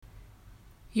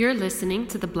You're listening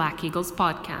to the Black Eagles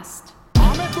podcast.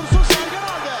 Ahmet Dursun Sergen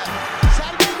aldı.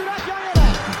 Sergen Bülent yan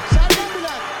yana. Sergen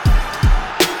Bülent.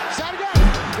 Sergen.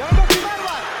 Yanında Tümer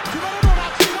var. Tümer'e doğru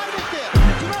aksiyonlar gitti.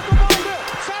 Tümer topu aldı.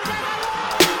 Sergen aldı.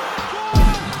 Gol!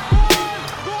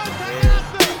 Gol! Sergen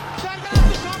attı. Sergen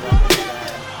attı. Şampiyonluk geldi.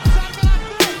 Sergen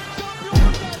attı.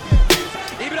 Şampiyonluk geldi.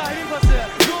 İbrahim'in pası.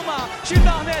 Roma. Şimdi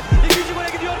Ahmet. İkinci gole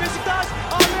gidiyor Beşiktaş.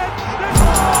 Ahmet.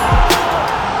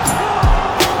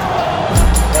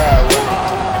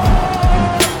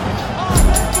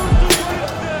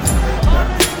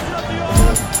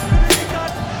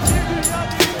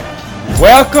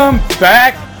 Welcome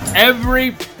back,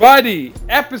 everybody.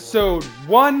 Episode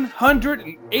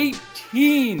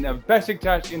 118 of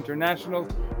Beşiktaş International,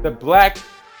 the Black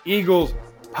Eagles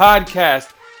podcast.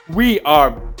 We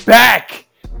are back,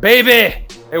 baby,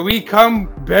 and we come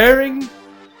bearing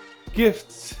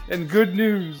gifts and good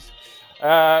news.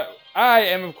 I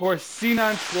am, of course,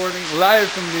 Sinan Sporting, live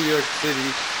from New York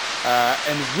City,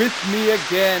 and with me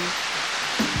again,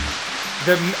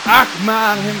 the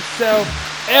Akman himself,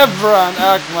 Evran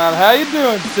Akman. How you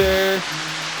doing, sir?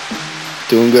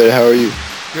 Doing good. How are you?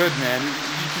 Good, man. You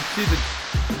can see the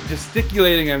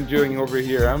gesticulating I'm doing over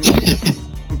here. I'm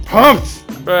pumped.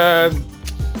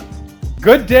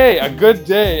 Good day, a good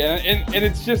day, and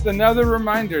it's just another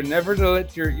reminder never to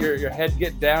let your head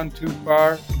get down too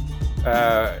far.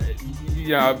 A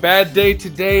bad day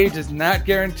today does not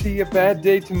guarantee a bad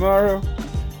day tomorrow.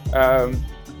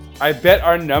 I bet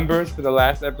our numbers for the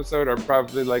last episode are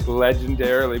probably like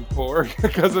legendarily poor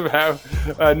because of how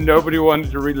nobody wanted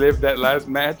to relive that last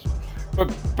match.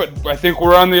 But I think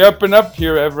we're on the up and up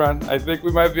here, everyone. I think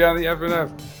we might be on the up and up.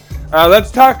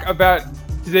 Let's talk about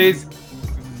today's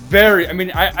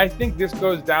I think this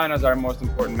goes down as our most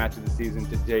important match of the season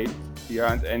to date,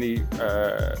 beyond any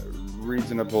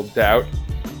reasonable doubt.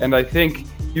 And I think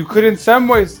you could in some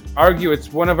ways argue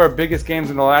it's one of our biggest games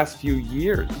in the last few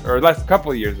years, or last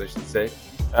couple of years, I should say.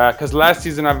 Because last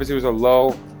season obviously was a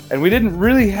lull, and we didn't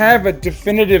really have a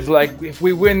definitive, like, if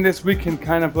we win this, we can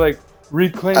kind of like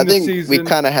reclaim the season. I think we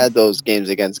kind of had those games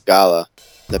against Gala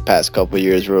the past couple of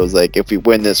years where it was like, if we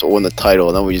win this, we'll win the title,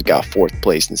 and then we just got fourth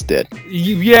place instead.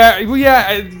 Yeah,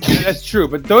 that's true.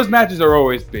 But those matches are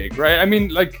always big, right? I mean,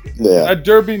 like a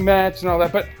derby match and all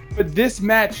that. But this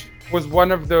match was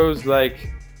one of those like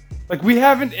we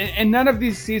haven't, in none of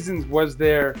these seasons was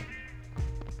there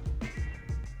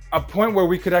a point where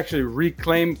we could actually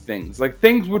reclaim things. Like,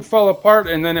 things would fall apart,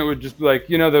 and then it would just be like,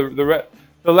 the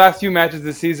last few matches of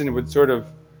the season, it would sort of,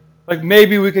 like,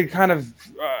 maybe we could kind of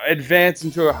advance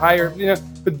into a higher,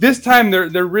 But this time, they're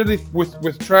really,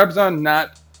 with Trabzon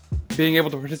not being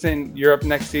able to participate in Europe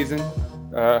next season,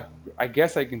 I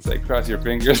guess I can say cross your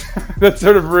fingers. That's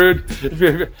sort of rude.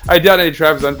 I doubt any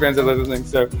Trabzon fans are listening,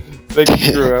 so they can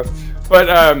screw up.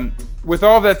 But with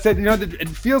all that said, it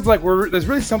feels like there's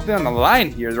really something on the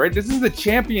line here, right? This is the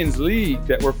Champions League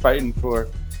that we're fighting for.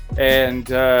 And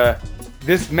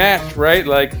this match, right?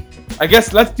 Like, I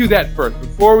guess let's do that first.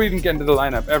 Before we even get into the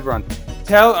lineup, everyone,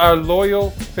 tell our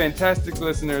loyal, fantastic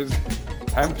listeners,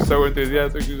 I'm so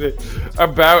enthusiastic today,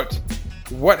 about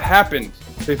what happened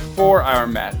before our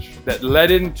match that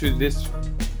led into this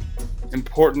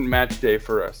important match day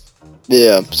for us.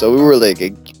 Yeah, so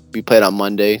we played on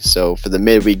Monday, so for the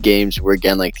midweek games, we're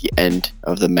getting like the end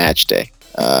of the match day.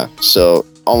 So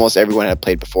almost everyone had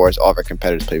played before us, all of our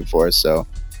competitors played before us, so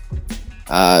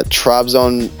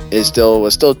Trabzon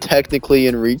was still technically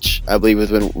in reach, I believe,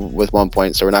 with 1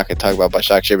 point, so we're not going to talk about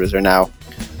Başakşehir because they're now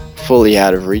fully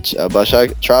out of reach.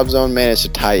 Trabzon managed to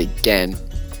tie again.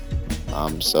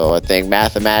 So I think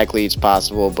mathematically it's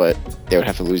possible, but they would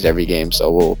have to lose every game. So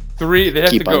we'll they have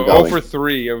keep to go 0 for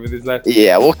 3 over these last.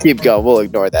 Yeah, we'll keep going. We'll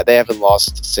ignore that. They haven't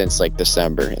lost since like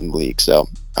December in the league. So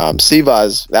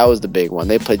Sivas, that was the big one.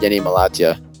 They played Yeni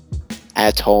Malatya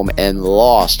at home and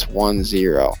lost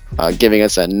 1-0, giving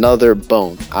us another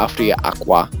bone. Afria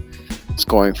Aqua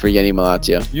scoring for Yeni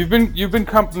Malatya. You've been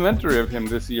complimentary of him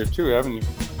this year too, haven't you?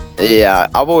 Yeah,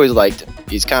 I've always liked him.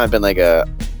 He's kind of been like a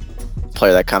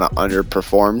player that kind of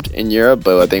underperformed in Europe,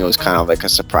 but I think it was kind of like a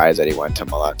surprise that he went to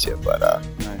Malatya. But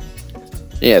nice.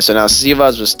 Yeah, so now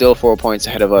Sivas was still 4 points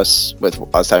ahead of us with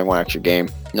us having one extra game.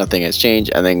 Nothing has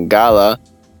changed. And then Gala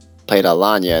played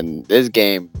Alanya, and this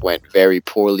game went very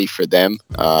poorly for them.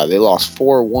 They lost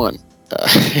 4-1.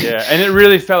 Yeah, and it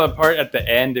really fell apart at the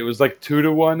end. It was like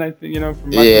 2-1, I think,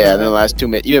 from yeah, and the last 2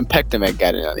 minutes. Even Pekdemek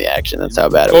got in on the action. That's how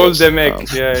bad it was.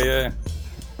 Demek, yeah.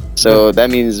 So that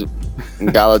means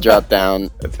Gala dropped down.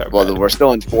 Well, we're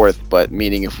still in fourth, but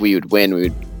meaning if we would win, we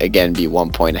would again be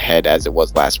 1 point ahead as it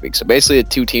was last week. So basically, the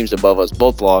two teams above us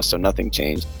both lost, so nothing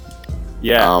changed.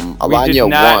 Yeah, we Alanya did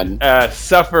won. not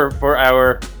suffer for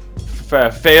our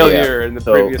failure in the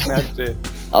previous match day.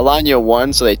 Alanya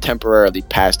won, so they temporarily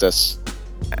passed us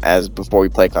as before we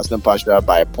played Kasımpaşa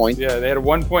by a point. Yeah, they had a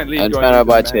 1 point lead And going into the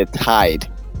match. Fenerbahçe tied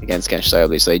against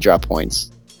Gençler, so they dropped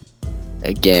points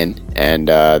again, and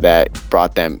that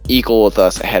brought them equal with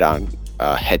us ahead on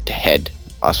head-to-head,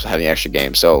 us having extra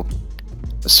game. So,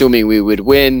 assuming we would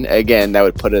win again, that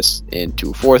would put us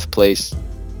into 4th place,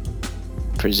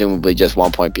 presumably just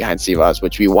 1 point behind Sivas,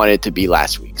 which we wanted to be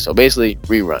last week. So basically,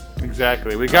 rerun.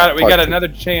 Exactly. We got another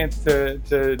chance to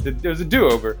it was a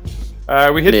do-over.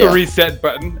 We hit the reset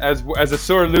button as a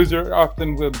sore loser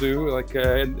often will do, like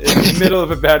in the middle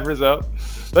of a bad result.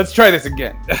 Let's try this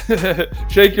again.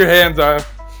 Shake your hands off,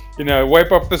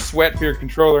 wipe off the sweat for your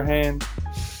controller hand,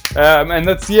 and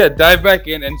let's dive back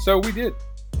in. And so we did.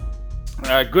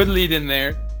 Good lead in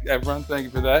there, everyone. Thank you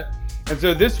for that. And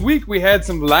so this week we had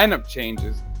some lineup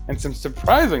changes and some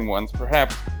surprising ones,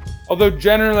 perhaps. Although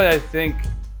generally, I think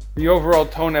the overall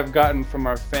tone I've gotten from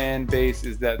our fan base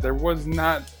is that there was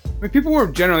not. I mean, people were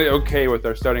generally okay with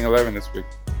our starting 11 this week,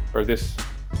 or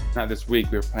not this week.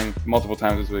 We were playing multiple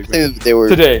times this week. I think they were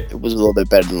today. It was a little bit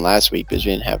better than last week because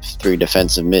we didn't have 3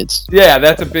 defensive mids. Yeah,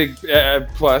 that's a big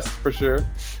plus for sure.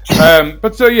 So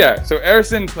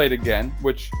Ersin played again,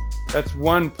 which that's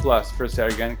 1 plus for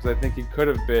Sergen because I think he could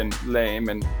have been lame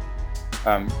and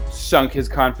sunk his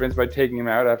confidence by taking him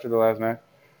out after the last match.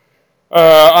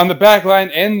 On the back line,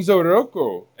 Enzo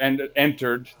Rocco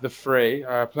entered the fray,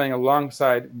 playing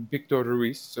alongside Victor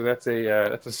Ruiz. So that's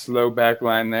a slow back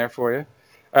line there for you.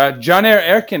 Caner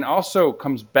Erkin also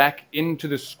comes back into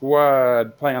the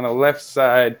squad, playing on the left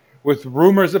side with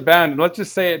rumors abound. And let's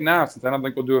just say it now, since I don't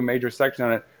think we'll do a major section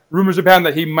on it. Rumors abound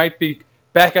that he might be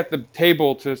back at the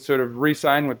table to sort of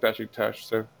re-sign with Beşiktaş.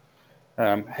 So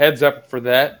heads up for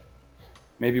that.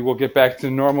 Maybe we'll get back to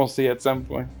normalcy at some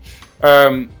point.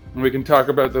 We can talk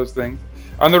about those things.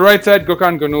 On the right side,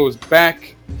 Gökhan Gönül is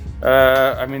back.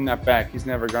 Not back. He's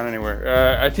never gone anywhere.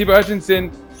 Atiba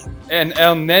Hutchinson and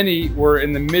El Neni were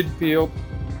in the midfield.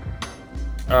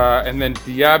 And then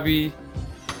Diaby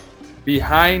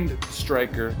behind the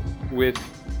striker with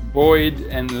Boyd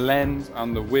and Lenz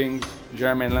on the wings.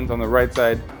 Jermaine Lenz on the right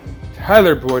side.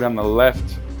 Tyler Boyd on the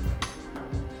left.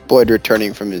 Boyd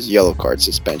returning from his yellow card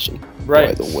suspension.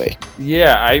 Right. By the way.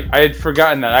 Yeah, I had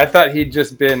forgotten that. I thought he'd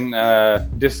just been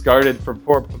discarded for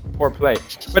poor play.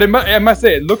 But I must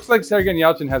say, it looks like Sergen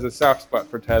Yalçın has a soft spot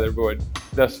for Tyler Boyd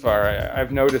thus far.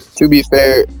 I've noticed. To be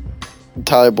fair,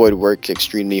 Tyler Boyd works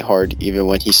extremely hard even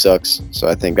when he sucks. So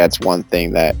I think that's one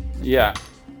thing that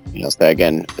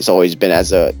Sergen has always been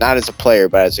not as a player,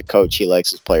 but as a coach, he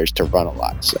likes his players to run a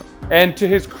lot. So. And to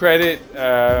his credit,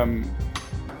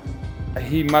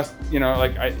 he must,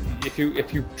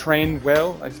 if you train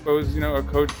well, I suppose, a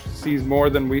coach sees more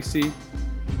than we see.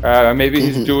 Maybe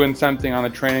he's doing something on the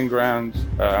training grounds.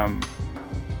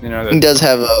 He does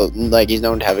have he's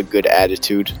known to have a good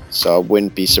attitude, so I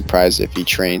wouldn't be surprised if he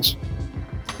trains.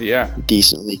 Yeah.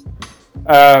 Decently.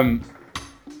 But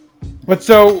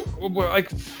so,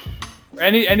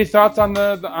 any thoughts on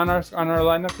our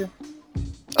lineup here?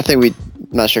 I think I'm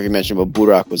not sure if you mentioned, but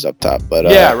Burak was up top. But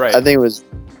yeah, right. I think it was.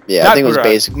 Yeah, I think it was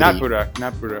basically not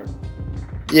Burak.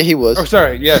 Yeah, he was. Oh,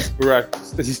 sorry. Yes, Burak.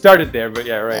 He started there, but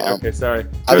yeah, right. Okay, sorry.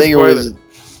 I think it was.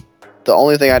 The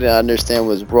only thing I didn't understand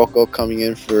was Rocco coming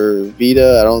in for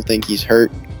Vida. I don't think he's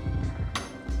hurt.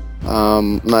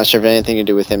 I'm not sure if anything to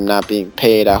do with him not being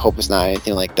paid. I hope it's not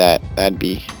anything like that. That'd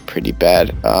be pretty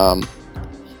bad.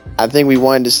 I think we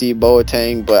wanted to see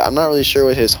Boateng, but I'm not really sure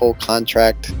what his whole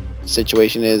contract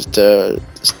situation is to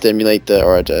stipulate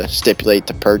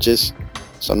the purchase.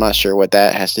 So I'm not sure what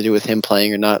that has to do with him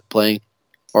playing or not playing,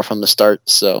 or from the start.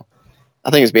 So I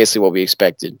think it's basically what we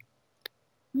expected.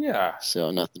 Yeah.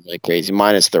 So nothing like crazy,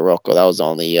 minus the Rocco. That was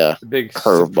only a big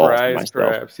curveball surprise, for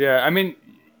myself. Perhaps. Yeah. I mean,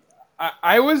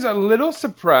 I was a little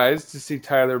surprised to see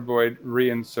Tyler Boyd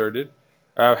reinserted.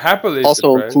 Happily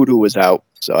also, surprised. Kudu was out,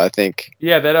 so I think.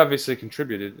 Yeah, that obviously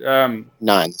contributed.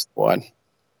 9 squad.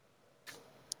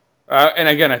 And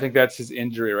again, I think that's his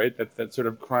injury, right? That sort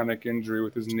of chronic injury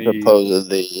with his knee.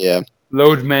 Supposedly, yeah.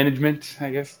 Load management,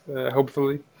 I guess.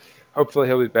 Hopefully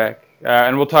he'll be back.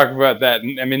 And we'll talk about that.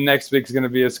 I mean, next week's going to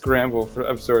be a scramble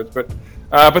of sorts.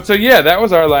 But so yeah, that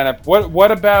was our lineup.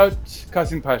 What about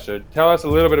Kasımpaşa? Tell us a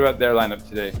little bit about their lineup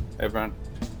today, everyone.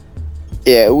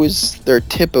 Yeah, it was their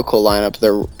typical lineup.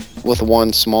 They're with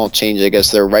one small change, I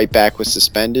guess. Their right back was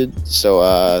suspended,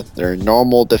 so their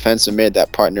normal defensive mid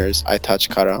that partners Aytaç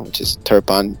Kara, which is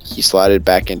Turpan, he slotted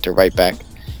back into right back,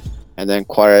 and then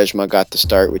Quaresma got the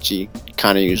start, which he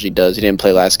kind of usually does. He didn't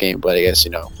play last game, but I guess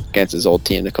against his old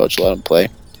team, the coach let him play.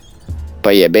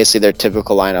 But yeah, basically their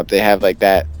typical lineup. They have like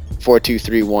that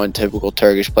 4-2-3-1 typical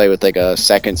Turkish play with like a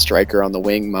second striker on the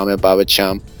wing, Mehmet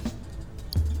Babacham.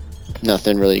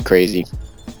 Nothing really crazy.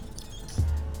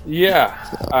 Yeah.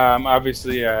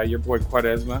 Obviously, your boy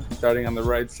Quaresma starting on the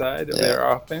right side of their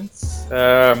offense.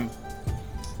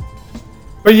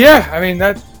 But yeah, I mean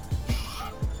that.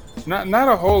 Not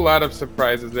a whole lot of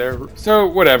surprises there. So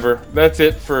whatever. That's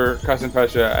it for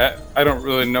Kasımpaşa. I don't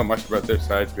really know much about their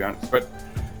side, to be honest. But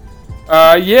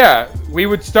yeah, we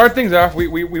would start things off.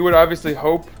 We would obviously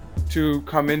hope to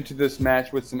come into this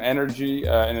match with some energy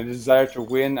and a desire to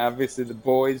win. Obviously, the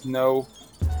boys know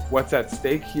what's at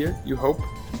stake here. You hope.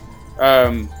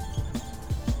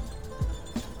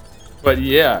 But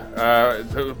yeah,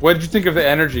 what did you think of the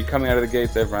energy coming out of the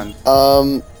gates, everyone?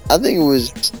 I think it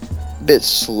was a bit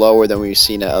slower than we've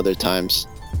seen at other times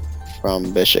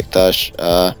from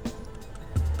Beşiktaş.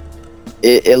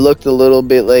 It looked a little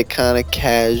bit like kind of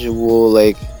casual,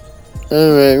 like,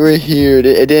 all right, we're here.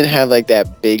 It didn't have like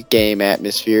that big game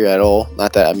atmosphere at all.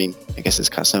 Not that, I mean, I guess it's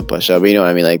Kasımpaşa, but you know what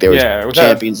I mean? Like there was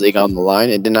Champions League on the line.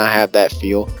 It did not have that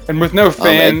feel. And with no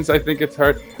fans, I think it's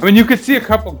hard. I mean, you could see a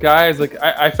couple guys, like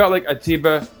I felt like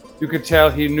Atiba, you could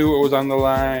tell he knew it was on the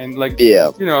line. Like,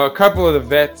 you know, a couple of the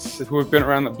vets who have been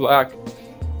around the block,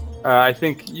 I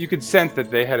think you could sense that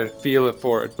they had a feel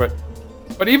for it.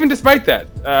 But even despite that,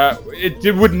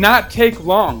 it would not take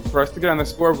long for us to get on the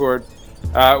scoreboard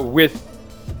with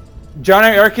John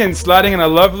Erkin sliding in a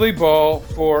lovely ball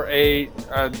for a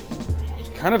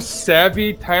kind of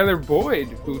savvy Tyler Boyd,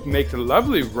 who makes a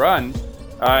lovely run.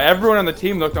 Everyone on the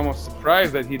team looked almost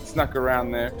surprised that he'd snuck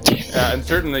around there, and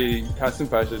certainly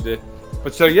Kasımpaşa did.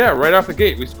 But so yeah, right off the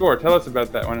gate, we scored. Tell us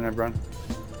about that one, everyone.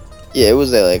 Yeah, it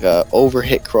was like a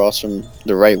overhit cross from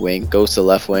the right wing, goes to the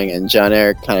left wing, and John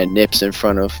Eric kind of nips in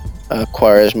front of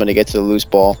Quaresma to get to the loose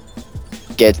ball,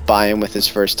 gets by him with his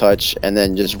first touch, and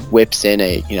then just whips in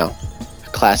a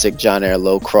classic John Eric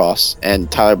low cross,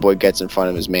 and Tyler Boyd gets in front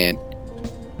of his man.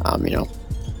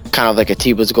 Kind of like a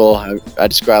Tiba's goal I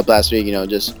described last week.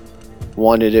 Just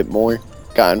wanted it more,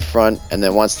 got in front, and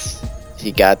then once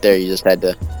he got there, he just had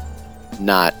to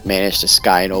not manage to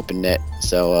sky an open net.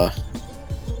 So.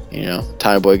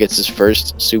 Tyler Boyd gets his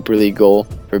first Super League goal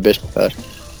for Beşiktaş.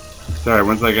 Sorry,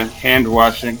 one second. Hand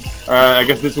washing. I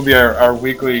guess this will be our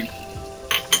weekly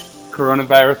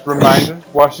coronavirus reminder.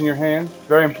 Washing your hands,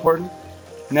 very important.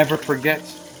 Never forget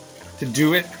to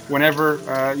do it whenever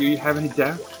you have any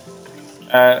doubt.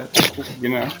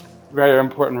 Very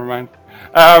important reminder.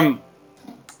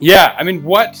 Yeah, I mean,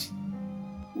 what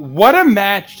a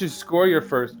match to score your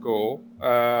first goal.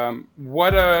 It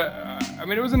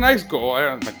was a nice goal. I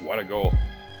don't think what a goal.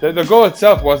 The goal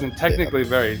itself wasn't technically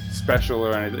very special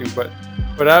or anything, but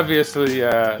obviously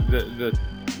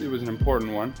it was an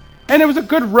important one, and it was a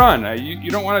good run.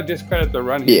 You don't want to discredit the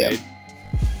run he made.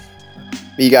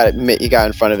 He got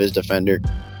in front of his defender.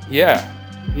 Yeah,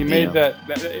 he made that.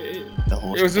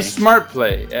 It was a smart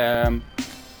play, and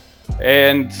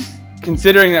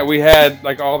considering that we had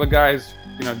like all the guys,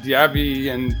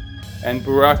 Diaby and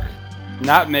Burak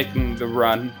not making the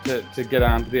run to get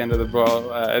on to the end of the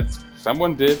ball.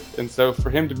 Someone did, and so for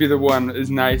him to be the one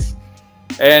is nice.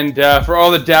 And for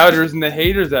all the doubters and the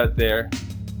haters out there,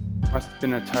 must have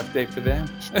been a tough day for them.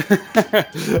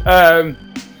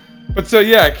 But so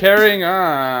yeah, carrying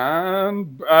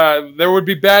on, there would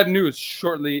be bad news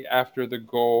shortly after the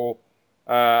goal.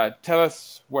 Tell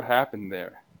us what happened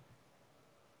there.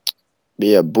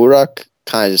 Yeah, Burak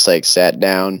kind of just like sat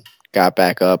down, got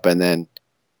back up, and then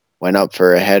went up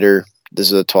for a header. This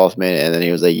is the 12th minute, and then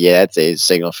he was like, yeah, that's a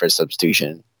signal for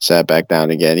substitution. Sat back down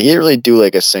again. He didn't really do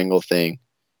like a single thing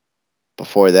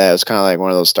before that. It was kind of like one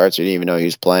of those starts you didn't even know he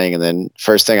was playing, and then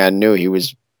first thing I knew, he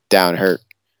was down hurt.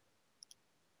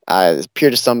 It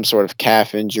appeared to some sort of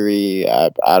calf injury.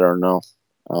 I don't know.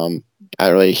 I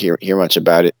don't really hear much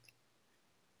about it.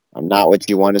 Not what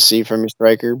you want to see from your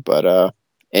striker, but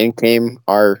in came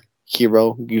our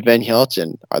hero, Güven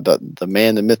Yalçın, the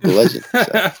man, the myth, the legend.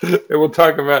 So. We'll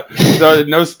talk about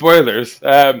no spoilers.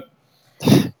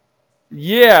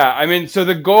 Yeah, I mean, so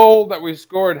the goal that we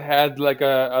scored had like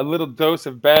a little dose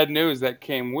of bad news that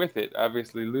came with it.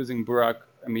 Obviously, losing Burak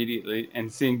immediately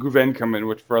and seeing Güven come in,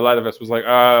 which for a lot of us was like,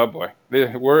 oh boy,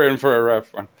 we're in for a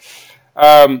rough one.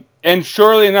 And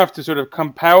surely enough, to sort of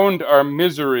compound our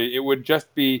misery, it would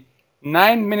just be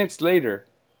 9 minutes later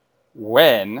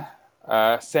when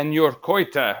Senor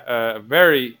Koita, a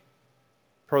very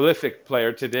prolific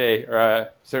player today,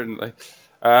 certainly,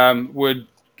 would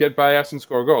get by us and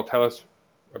score a goal. Tell us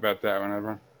about that one,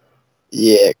 everyone.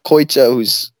 Yeah, Koita,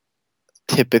 who's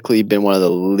typically been one of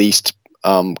the least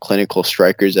clinical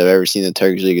strikers I've ever seen in the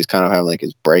Turkish league. Is kind of having like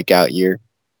his breakout year.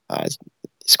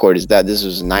 Scored this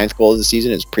was his 9th goal of the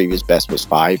season. His previous best was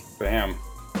 5. Bam.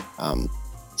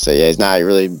 So yeah, he's not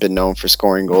really been known for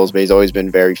scoring goals, but he's always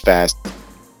been very fast.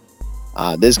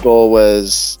 This goal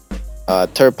was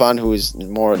Turpan, who is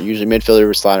more usually midfielder,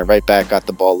 was sliding right back, got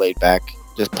the ball laid back,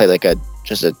 just played like a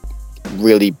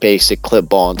really basic clip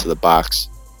ball into the box.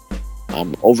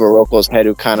 Over Roko's head,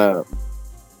 who kind of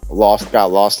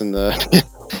got lost in the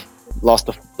lost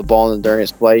the ball during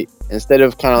his flight. Instead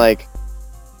of kind of like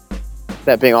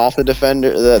stepping off the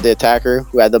defender, the attacker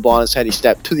who had the ball on his head, he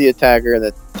stepped to the attacker, and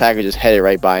the attacker just headed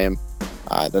right by him.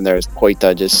 Then there's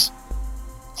Koita just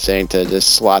saying to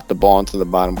just slot the ball into the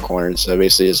bottom corner. So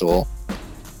basically, just a little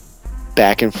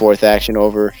back and forth action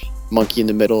over monkey in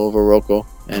the middle over Roko,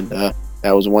 and that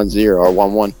was 1-0 or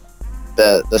 1-1.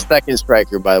 The second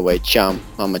striker, by the way,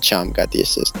 Mama Cham got the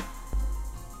assist.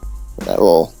 That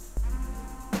little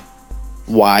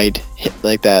wide hit,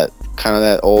 like that, kind of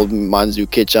that old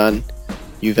Mandzukic on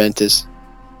Juventus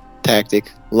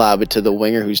tactic. Lob it to the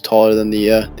winger who's taller than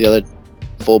the other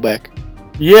fullback.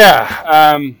 Yeah,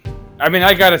 I mean,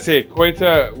 I gotta say,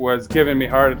 Koita was giving me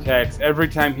heart attacks every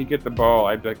time he get the ball.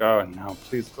 I'd be like, oh no,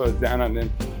 please close down on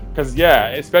him, because yeah,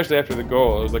 especially after the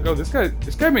goal, it was like, oh,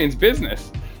 this guy means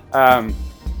business. And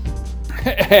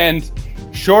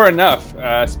sure enough,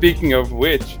 speaking of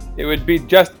which, it would be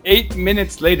just 8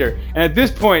 minutes later, and at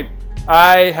this point,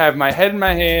 I have my head in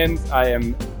my hands. I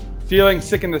am feeling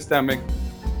sick in the stomach.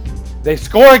 They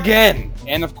score again,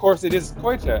 and of course, it is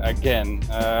Koita again.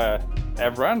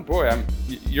 Evran, boy,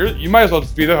 you might as well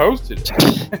just be the host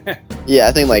today. Yeah,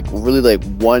 I think like really like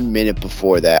 1 minute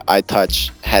before that,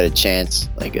 iTouch had a chance.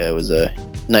 Like it was a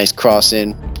nice cross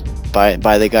in by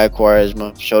the guy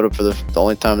Quaresma. Showed up for the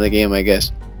only time in the game, I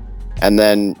guess. And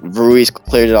then Ruiz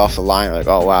cleared it off the line. Like,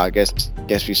 oh wow, I guess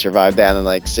we survived that. And then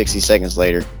like 60 seconds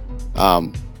later,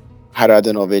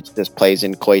 Haradinovic just plays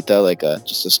in Koita like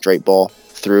just a straight ball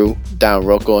through down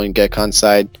Roko and Gekon's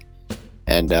side.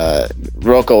 And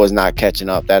Roko was not catching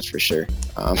up, that's for sure.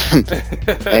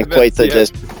 And Koita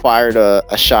just fired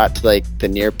a shot to like the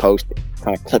near post,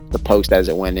 kind of clipped the post as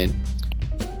it went in.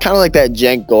 Kind of like that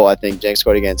Cenk goal I think Cenk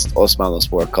scored against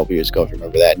Osmanlıspor a couple years ago, if you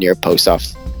remember that, near post off,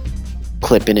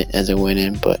 clipping it as it went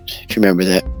in. But if you remember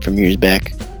that from years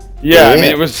back. Yeah, I mean,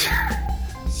 it was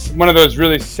one of those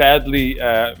really sadly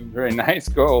very nice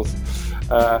goals,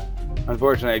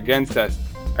 unfortunately, against us.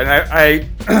 And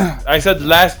I said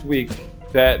last week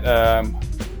that,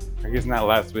 I guess not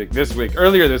last week,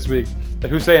 earlier this week, that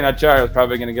Hussein Achar was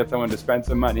probably going to get someone to spend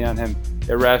some money on him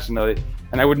irrationally.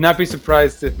 And I would not be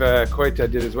surprised if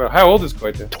Koita did as well. How old is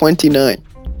Koita? 29.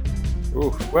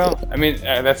 Ooh, well, I mean,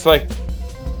 that's like,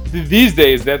 these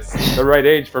days, that's the right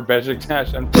age for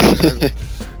Beşiktaş, unfortunately.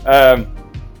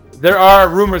 There are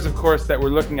rumors, of course, that we're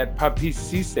looking at Papi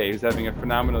Cisse, who's having a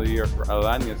phenomenal year for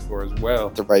Alanyaspor as well.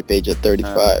 The right age at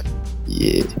 35.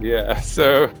 Yeah,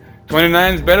 so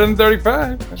 29 is better than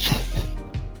 35.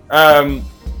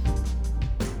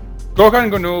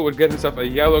 Gökhan Gönül would get himself a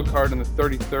yellow card in the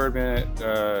 33rd minute.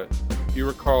 Do you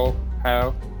recall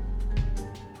how?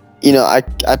 You know,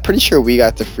 I'm pretty sure we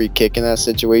got the free kick in that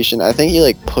situation. I think he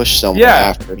like pushed someone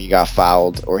after he got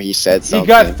fouled, or he said something. He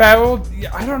got fouled?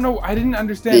 Yeah, I don't know. I didn't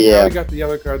understand how he got the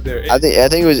yellow card there. I think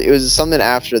it was something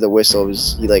after the whistle. It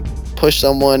was he like pushed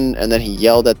someone and then he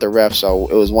yelled at the ref. So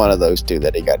it was one of those two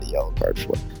that he got a yellow card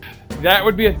for. That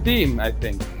would be a theme, I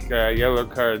think. Yellow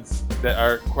cards that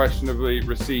are questionably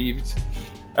received.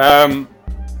 But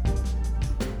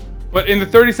in the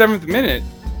 37th minute,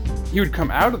 he would come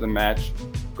out of the match,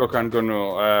 Gökhan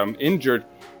Gönül, injured.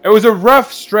 It was a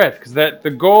rough stretch because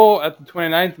the goal at the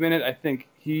 29th minute, I think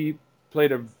he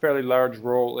played a fairly large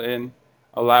role in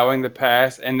allowing the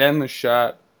pass, and then the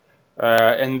shot,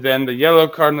 and then the yellow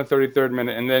card in the 33rd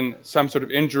minute, and then some sort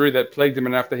of injury that plagued him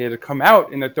enough that he had to come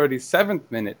out in the 37th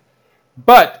minute.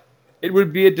 But it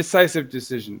would be a decisive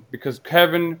decision because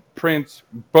Kevin Prince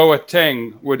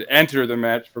Boateng would enter the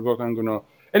match for Gökhan Gönül,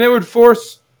 and it would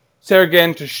force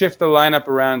Sergen to shift the lineup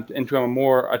around into a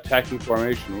more attacking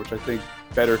formation, which I think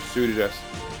better suited us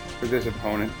for this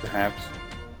opponent, perhaps.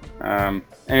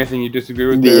 Anything you disagree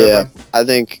with there? Yeah, I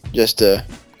think just to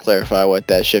clarify what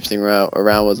that shifting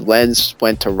around was, Lens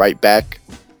went to right back,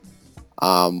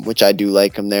 which I do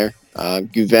like him there.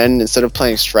 Guven, instead of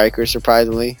playing striker,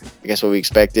 surprisingly, I guess what we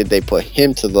expected, they put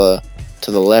him to the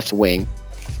left wing.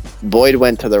 Boyd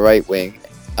went to the right wing.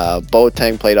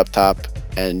 Boateng played up top,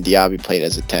 and Diaby played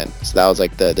as a 10. So that was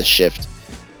like the shift.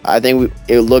 I think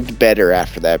it looked better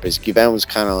after that because Guven was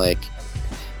kind of like,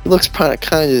 he looks kind of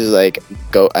just like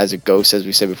go as a ghost, as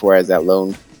we said before, as that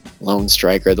lone lone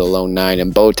striker, the lone 9,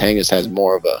 and Boateng just has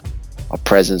more of a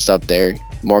presence up there,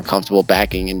 more comfortable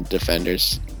backing in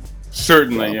defenders.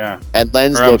 Certainly, yeah. And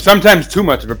Lens looks sometimes too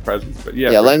much of a presence, but yeah.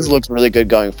 Yeah, Lens looks really good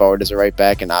going forward as a right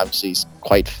back, and obviously he's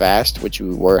quite fast, which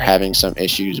we were having some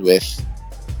issues with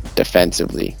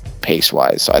defensively,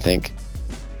 pace-wise. So I think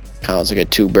kind of like a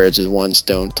 2 birds with 1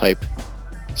 stone type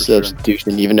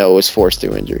substitution, even though it was forced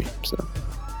through injury. So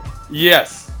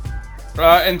yes,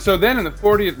 and so then in the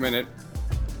 40th minute,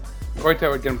 Koita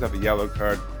would get himself a yellow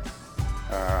card,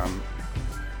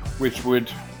 which would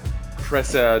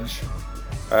presage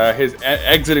his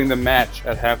exiting the match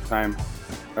at halftime,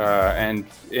 and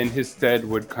in his stead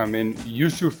would come in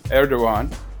Yusuf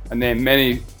Erdogan, a name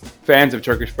many fans of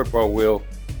Turkish football will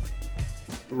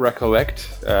recollect,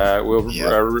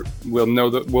 will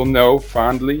know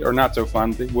fondly, or not so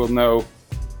fondly. Will know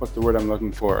what's the word I'm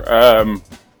looking for.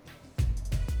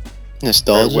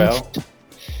 Nostalgia. Well,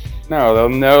 no, they'll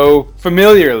know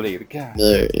familiarly. God.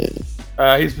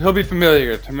 Yeah. He'll be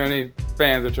familiar to many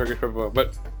fans of Turkish football,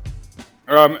 but.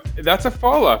 That's a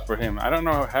fall off for him. I don't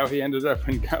know how he ended up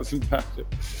in Kasımpaşa.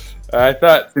 I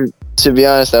thought, to be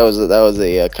honest, that was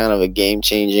a kind of a game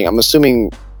changing. I'm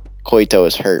assuming Koito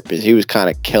was hurt because he was kind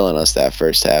of killing us that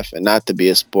first half. And not to be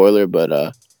a spoiler, but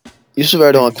Yusuf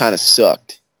Erdogan kind of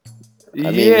sucked.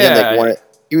 I mean,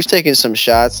 he was taking some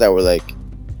shots that were like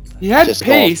he had just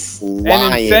pace and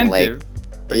incentive.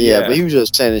 But he was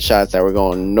just sending shots that were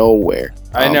going nowhere.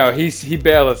 I know he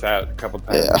bailed us out a couple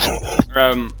times.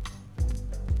 Yeah.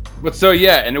 But so,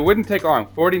 yeah, and it wouldn't take long.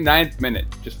 49th minute,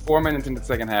 just 4 minutes into the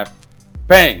second half.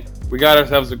 Bang! We got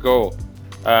ourselves a goal.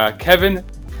 Kevin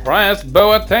Prince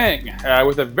Boateng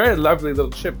with a very lovely little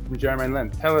chip from Jeremy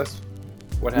Lens. Tell us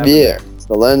what happened. Yeah,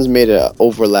 so Lens made an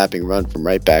overlapping run from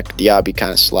right back. Diaby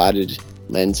kind of slotted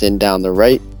Lens in down the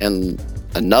right, and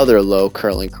another low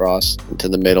curling cross into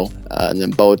the middle. And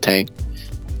then Boateng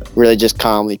really just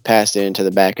calmly passed it into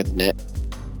the back of the net.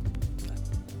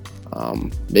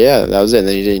 Yeah, that was it. And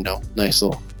then he did, nice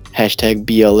little hashtag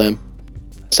BLM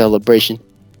celebration.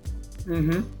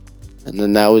 Mm-hmm. And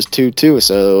then that was 2-2.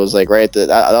 So it was like right at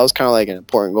that was kind of like an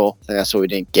important goal. I think that's what we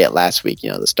didn't get last week,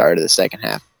 the start of the second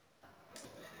half.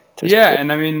 Yeah,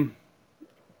 and I mean,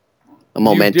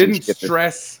 you didn't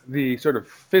stress the sort of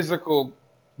physical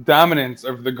dominance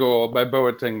of the goal by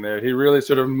Boateng there. He really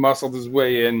sort of muscled his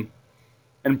way in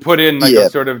and put in a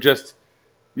sort of just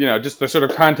the sort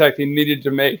of contact he needed to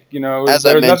make. There was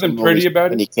nothing pretty about it.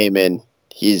 When he came in,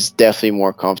 he's definitely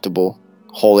more comfortable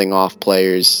holding off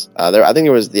players. I think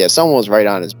there was someone was right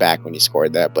on his back when he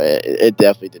scored that, but it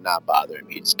definitely did not bother him.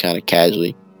 He just kind of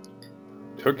casually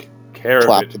took care of it.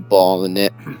 Plopped the ball in the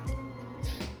net.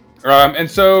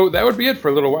 And so that would be it for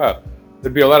a little while.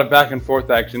 There'd be a lot of back and forth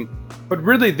action, but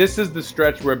really this is the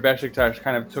stretch where Beşiktaş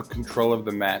kind of took control of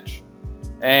the match,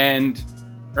 and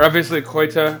obviously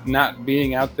Koita not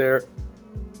being out there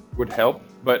would help,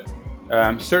 but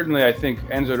certainly I think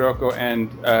Enzo Rocco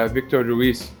and Victor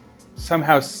Ruiz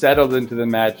somehow settled into the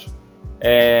match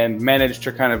and managed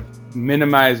to kind of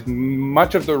minimize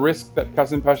much of the risk that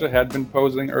Kasımpaşa had been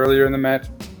posing earlier in the match.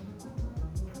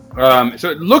 So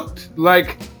it looked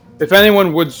like if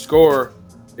anyone would score,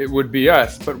 it would be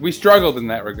us, but we struggled in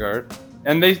that regard.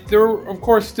 And they were, of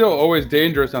course, still always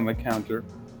dangerous on the counter.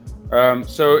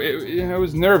 So it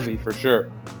was nervy for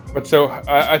sure. But so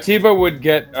Atiba would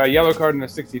get a yellow card in the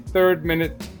 63rd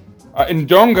minute.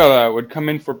 Ndongala would come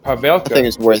in for Pavelka. I think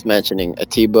it's worth mentioning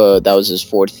Atiba, that was his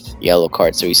 4th yellow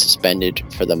card, so he's suspended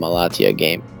for the Malatya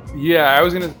game. Yeah, I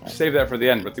was going to save that for the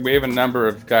end, but we have a number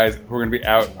of guys who are going to be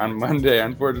out on Monday,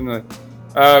 unfortunately.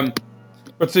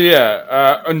 But so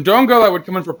yeah, Ndongala would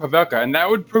come in for Pavelka, and that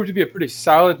would prove to be a pretty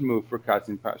solid move for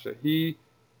Kasımpaşa. He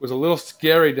was a little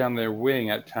scary down their wing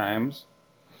at times.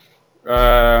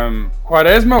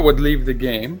 Quaresma would leave the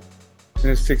game in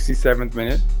the 67th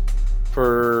minute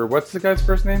for, what's the guy's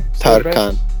first name?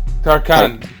 Tarkan.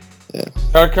 Yeah.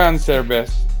 Tarkan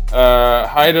Serbest.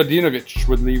 Hajdinovic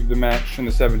would leave the match in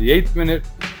the 78th minute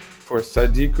for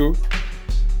Sadiku.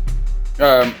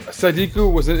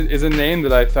 Sadiku is a name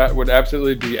that I thought would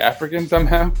absolutely be African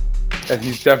somehow. And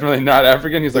he's definitely not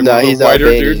African. He's like one of the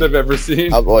whiter dudes I've ever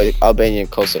seen. Albanian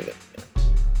Kosovo.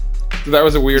 So that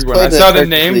was a weird one. I saw the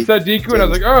name Sadiku and I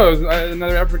was like, oh,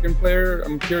 another African player.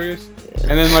 I'm curious.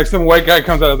 And then like some white guy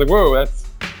comes out. I was like, whoa, that's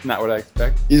not what I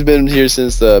expect. He's been here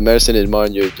since the Mersin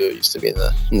Edmanjo used to be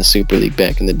in the Super League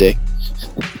back in the day.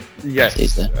 Yes.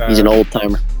 He's an old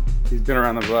timer. He's been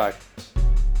around the block.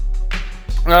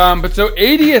 But so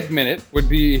 80th minute would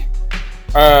be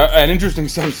an interesting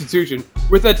substitution.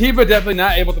 With Atiba definitely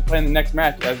not able to play in the next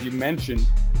match, as you mentioned.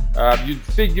 You'd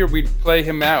figure we'd play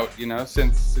him out,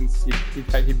 since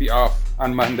he'd be off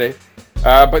on Monday.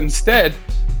 But instead,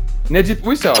 Necip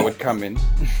Uysal would come in.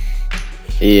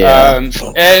 Yeah.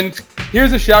 And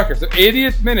here's a shocker. So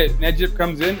 80th minute, Necip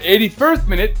comes in. 81st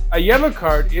minute, a yellow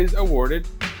card is awarded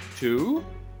to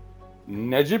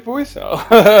Necip Uysal.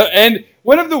 And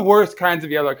one of the worst kinds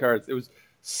of yellow cards. It was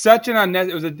such an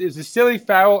unnecessary. It was a silly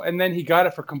foul, and then he got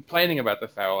it for complaining about the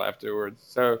foul afterwards.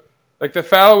 So, like, the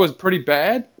foul was pretty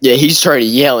bad. Yeah, he started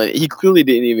yelling. He clearly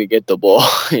didn't even get the ball.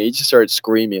 He just started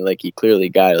screaming like he clearly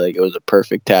got it. Like it was a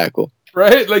perfect tackle.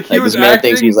 Right? Like, he was this man acting...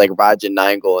 thinks he's like Roger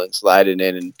Nigel and sliding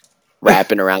in and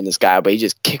wrapping around this guy, but he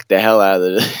just kicked the hell out of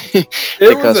the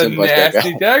It was a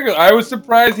nasty tackle. I was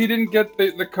surprised he didn't get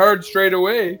the card straight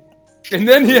away. And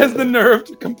then he has the nerve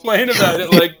to complain about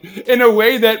it, like, in a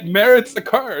way that merits the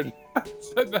card.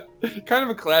 So kind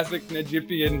of a classic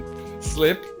Necipian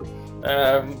slip.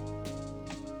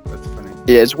 That's funny.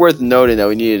 Yeah, it's worth noting that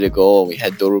we needed a goal. We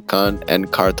had Dorukhan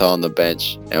and Kartal on the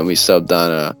bench, and we subbed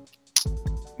on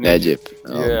Necip.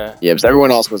 Yeah, because everyone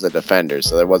else was a defender,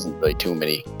 so there wasn't really too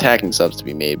many attacking subs to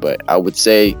be made. But I would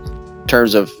say, in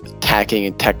terms of attacking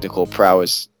and technical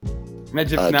prowess,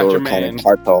 Necip's not your man. And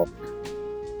Kartal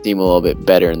seem a little bit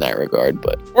better in that regard,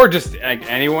 but or just like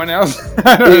anyone else.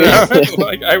 I don't know.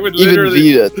 Like I would literally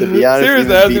even Vida, to be honest.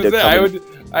 Seriously, I was gonna say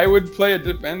I would play a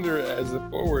defender as a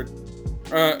forward.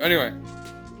 Anyway,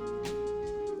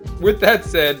 with that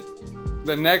said,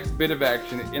 the next bit of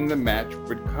action in the match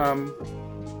would come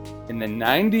in the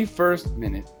 91st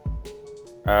minute.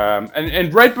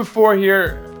 And right before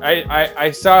here, I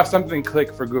saw something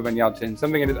click for Guven Yalchin,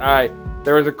 something in his eye.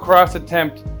 There was a cross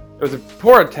attempt. It was a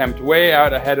poor attempt way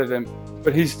out ahead of him,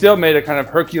 but he still made a kind of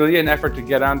Herculean effort to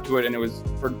get onto it, and it was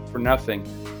for nothing.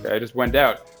 It just went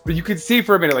out. But you could see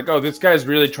for a minute, like, oh, this guy's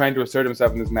really trying to assert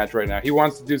himself in this match right now. He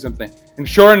wants to do something. And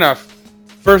sure enough,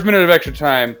 first minute of extra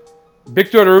time,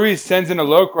 Victor Ruiz sends in a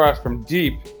low cross from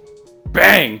deep.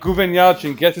 Bang! Guven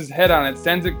Yalchin gets his head on it,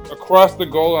 sends it across the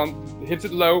goal, hits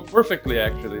it low perfectly,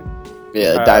 actually.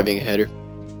 Yeah, diving header.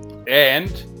 And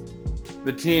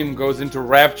the team goes into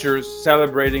raptures,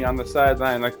 celebrating on the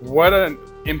sideline. Like, what an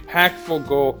impactful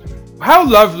goal. How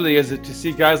lovely is it to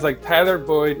see guys like Tyler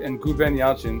Boyd and Guven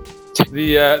Yalchin,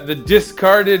 the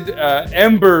discarded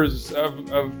embers of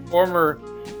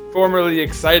formerly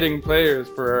exciting players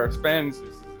for our fans,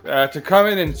 to come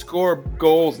in and score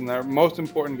goals in our most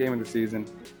important game of the season.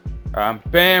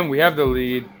 Bam, we have the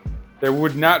lead. There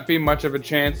would not be much of a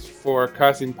chance for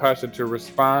Kasımpaşa to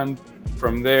respond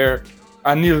from there.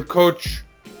 Anil Koç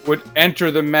would enter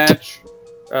the match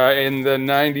in the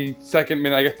 92nd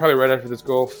minute, I guess probably right after this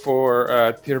goal, for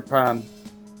Tirpan,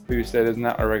 who you said is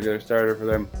not a regular starter for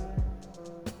them.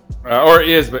 Or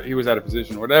is, but he was out of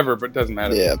position, whatever, but it doesn't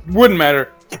matter. Yeah. Wouldn't matter.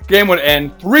 Game would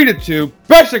end 3-2.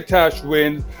 Beşiktaş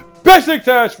wins.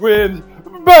 Beşiktaş wins.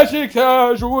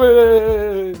 Beşiktaş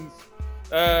wins.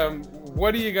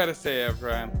 What do you got to say,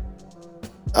 Efraim?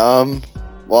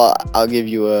 Well, I'll give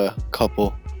you a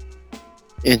couple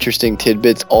interesting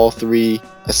tidbits. All 3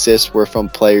 assists were from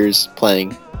players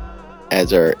playing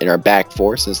in our back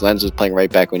four, since Lenz was playing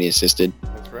right back when he assisted.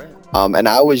 That's right. And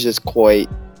I was just quite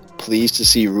pleased to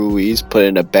see Ruiz put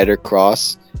in a better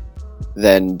cross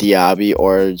than Diaby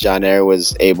or Janer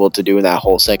was able to do in that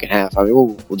whole second half. I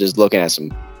mean, we're just looking at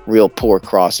some real poor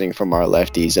crossing from our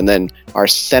lefties, and then our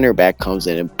center back comes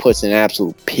in and puts an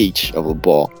absolute peach of a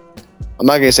ball. I'm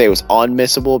not gonna say it was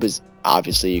unmissable, because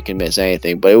obviously you can miss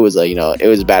anything, but it was like, it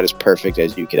was about as perfect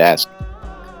as you could ask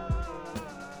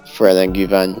for then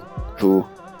Guven, who,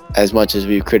 as much as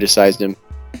we've criticized him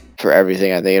for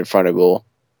everything, I think in front of goal,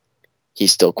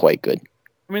 he's still quite good.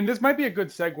 I mean, this might be a good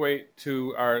segue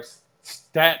to our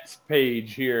stats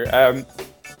page here,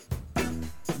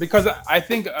 because I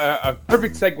think a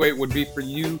perfect segue would be for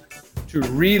you to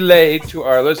relay to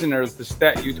our listeners the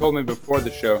stat you told me before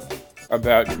the show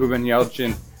about Guven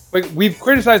Yalchin. Like, we've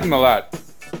criticized him a lot,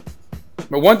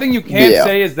 but one thing you can't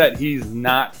say is that he's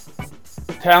not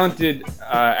talented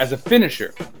as a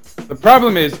finisher. The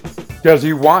problem is, does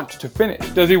he want to finish?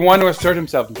 Does he want to assert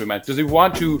himself into a match? Does he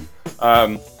want to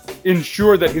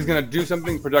ensure that he's going to do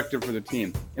something productive for the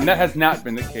team? And that has not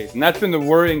been the case. And that's been the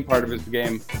worrying part of his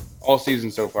game all season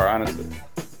so far, honestly.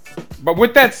 But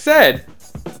with that said,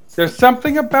 there's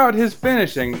something about his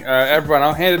finishing. Everyone,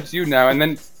 I'll hand it to you now. And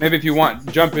then maybe if you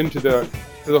want, jump into the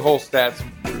whole stats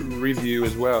review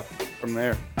as well from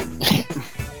there.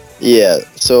 Yeah,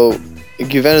 so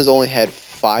Guven has only had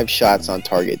 5 shots on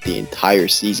target the entire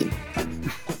season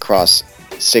across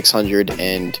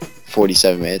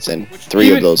 647 minutes, and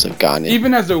 3 of those have gone in.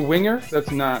 Even as a winger,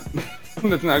 that's not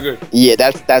good. Yeah,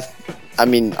 that's. I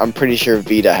mean, I'm pretty sure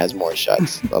Vida has more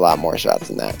shots, a lot more shots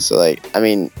than that. So, like, I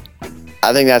mean,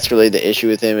 I think that's really the issue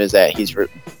with him is that he's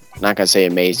not gonna say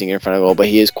amazing in front of goal, but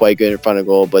he is quite good in front of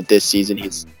goal. But this season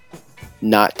he's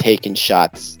not taking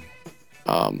shots.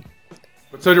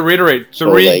 So to reiterate,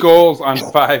 3 goals on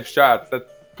 5 shots. That's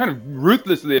kind of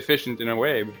ruthlessly efficient in a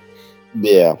way.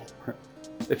 Yeah.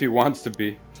 If he wants to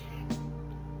be.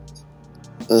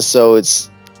 And so is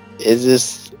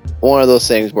this one of those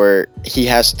things where he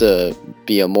has to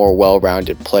be a more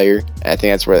well-rounded player? And I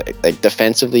think that's where, like,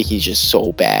 defensively, he's just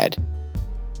so bad.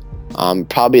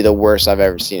 Probably the worst I've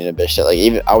ever seen in a Beşiktaş. Like,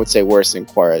 even I would say worse than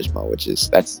Quaresma, which is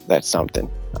that's something.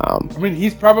 I mean,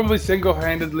 he's probably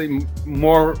single-handedly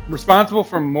more responsible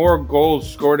for more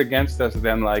goals scored against us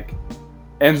than like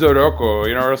Enzo Rocco,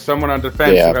 or someone on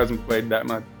defense who hasn't played that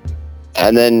much.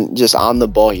 And then just on the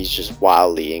ball, he's just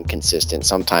wildly inconsistent.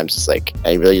 Sometimes it's like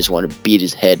I really just want to beat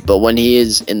his head. But when he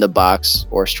is in the box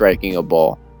or striking a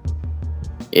ball,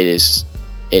 it is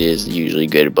usually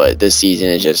good. But this season,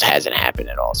 it just hasn't happened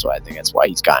at all. So I think that's why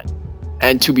he's gone.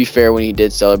 And to be fair, when he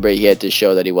did celebrate, he had to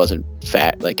show that he wasn't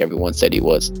fat like everyone said he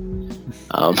was. He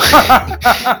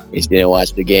didn't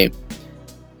watch the game.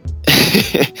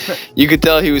 You could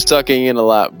tell he was tucking in a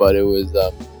lot, but it was,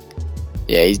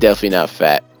 he's definitely not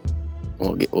fat.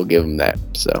 We'll give him that.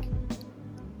 So.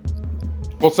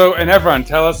 Well, and Evron,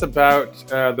 tell us about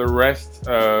the rest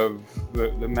of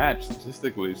the match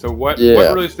statistically. So what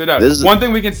really stood out? One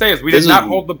thing we can say is we did not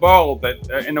hold the ball that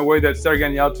in a way that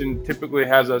Sergen Yalçın typically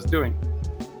has us doing.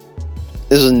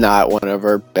 This is not one of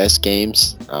our best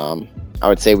games. I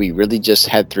would say we really just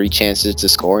had 3 chances to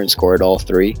score and scored all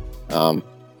 3.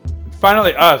 It's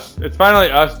finally us. It's finally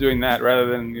us doing that rather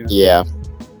than Yeah.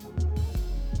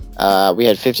 We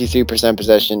had 53%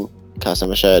 possession.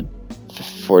 Kasımpaşa had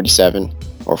 47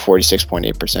 or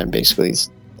 46.8%. Basically, it's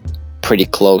pretty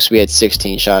close. We had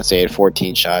 16 shots. They had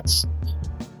 14 shots.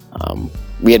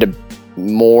 We had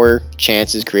more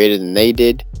chances created than they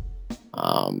did,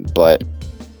 but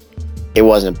it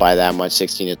wasn't by that much.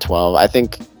 16-12. I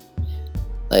think,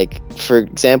 like for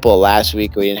example, last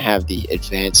week we didn't have the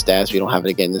advanced stats. We don't have it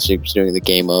again this week. We're doing the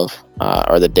game of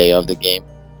or the day of the game.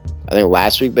 I think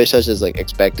last week Beşiktaş's like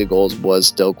expected goals was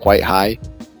still quite high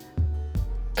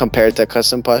compared to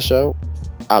Kasımpaşa.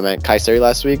 Kayseri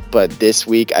last week, but this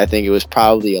week I think it was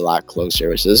probably a lot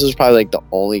closer. So this is probably like the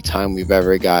only time we've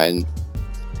ever gotten,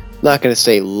 not gonna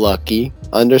say lucky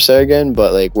under Sergen,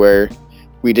 but like where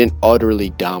we didn't utterly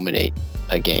dominate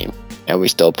a game and we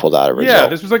still pulled out a result. Yeah,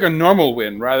 this was like a normal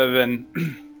win rather than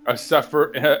a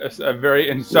very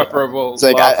insufferable. It's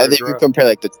like I think if you compare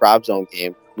like the Trabzon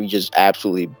game, we just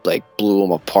absolutely like blew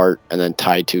them apart and then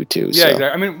tied 2-2. Yeah, so. exactly.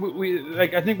 I mean,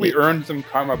 I think we earned some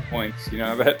karma points.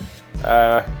 That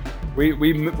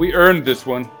we earned this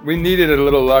one. We needed a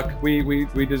little luck.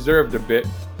 We deserved a bit.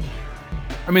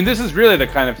 I mean, this is really the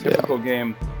kind of typical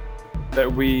game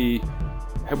that we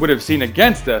would have seen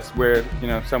against us, where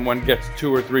someone gets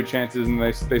 2 or 3 chances and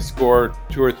they score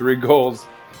 2 or 3 goals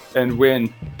and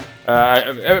win.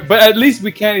 But at least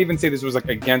we can't even say this was like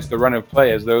against the run of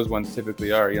play as those ones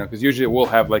typically are, because usually we'll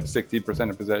have like 60%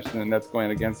 of possession and that's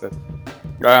going against us.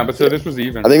 But this was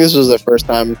even. I think this was the first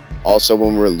time also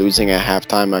when we were losing at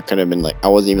halftime. I could have been like, I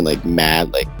wasn't even like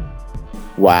mad, like,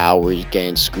 wow, we're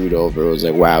getting screwed over. It was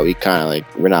like, wow, we kind of like,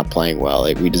 we're not playing well.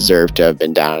 Like we deserve to have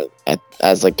been down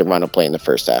as like the run of play in the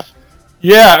first half.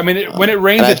 Yeah, I mean, when it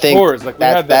rains, it pours. Like we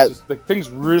had that, just, like things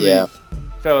really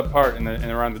fell apart in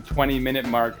around the 20-minute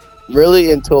mark.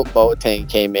 Really, until Boateng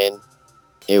came in,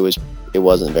 it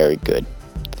wasn't very good.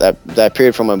 That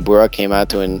period from when Burak came out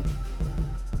to when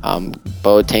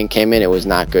Boateng came in, it was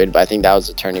not good. But I think that was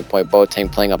the turning point.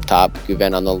 Boateng playing up top,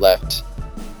 Guven on the left,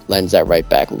 Lens at right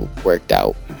back worked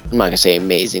out. I'm not gonna say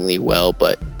amazingly well,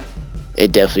 but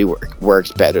it definitely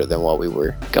works better than what we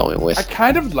were going with. I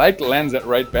kind of like Lens at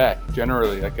right back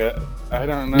generally. Like I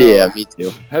don't know. Yeah, me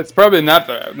too. That's probably not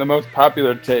the most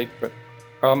popular take, but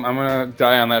I'm gonna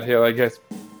die on that hill, I guess.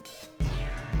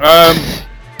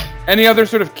 Any other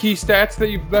sort of key stats that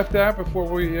you've left out before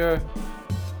we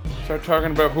start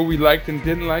talking about who we liked and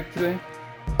didn't like today?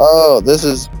 Oh, this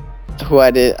is who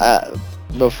I did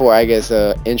before, I guess,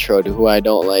 intro to who I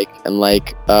don't like. And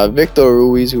like Victor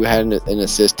Ruiz, who had an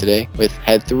assist today,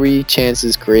 had 3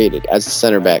 chances created as a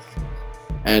center back.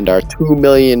 And our 2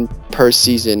 million per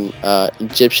season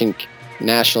Egyptian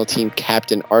national team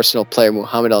captain, Arsenal player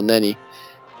Mohamed El Neni,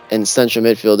 and central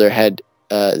midfielder had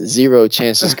 0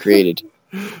 chances created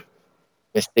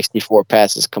with 64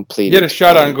 passes completed. He had a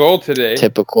shot on goal today.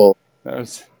 Typical. That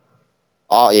was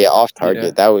off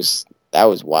target. Yeah. That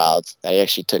was wild. I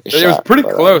actually took a shot. It was pretty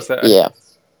close. Yeah.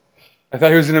 I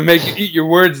thought he was going to make you eat your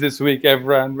words this week,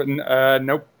 Evron, but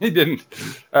nope, he didn't.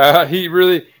 He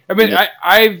really. I mean,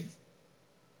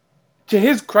 to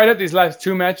his credit, these last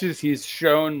 2 matches, he's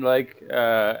shown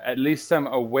at least some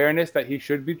awareness that he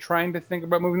should be trying to think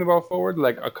about moving the ball forward,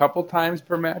 like a couple times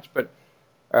per match. But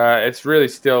it's really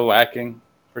still lacking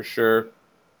for sure.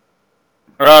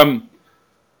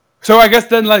 So I guess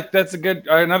then that's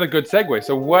another good segue.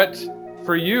 So what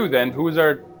for you then?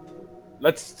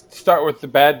 Let's start with the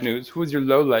bad news. Who's your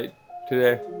low light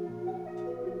today?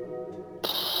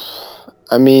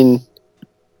 I mean,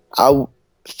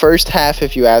 first half,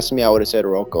 if you asked me, I would have said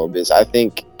Rocco, because I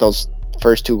think those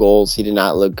first 2 goals, he did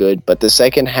not look good. But the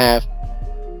second half,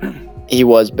 he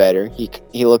was better. He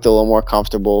looked a little more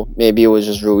comfortable. Maybe it was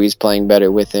just Ruiz playing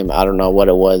better with him. I don't know what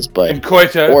it was, but and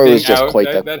Koita or it was just out,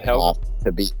 Koita that helped.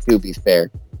 To be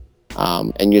fair.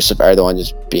 And Yusuf Erdogan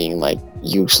just being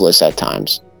useless at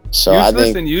times. So Useless I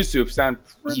think and Yusuf sound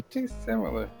pretty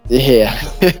similar. Yeah.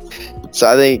 So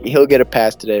I think he'll get a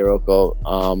pass today, Rocco.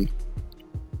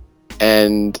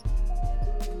 And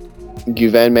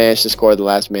Guven managed to score the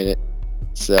last minute.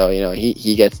 So,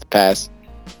 he gets the pass.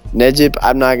 Nejib,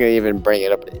 I'm not going to even bring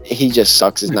it up. He just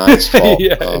sucks. It's not his fault.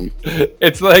 Yeah.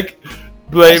 It's like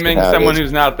blaming someone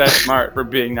who's not that smart for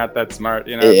being not that smart.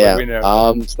 Yeah. We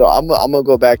know. So I'm going to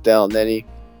go back to El Neni.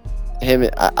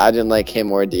 I didn't like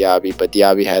him or Diaby, but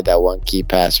Diaby had that one key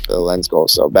pass for the Lens goal.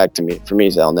 So back to me. For me,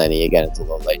 it's El Neni. Again, it's a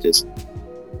little just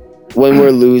when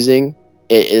we're losing,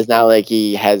 it's not like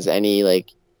he has any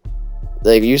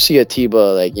you see a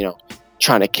Tiba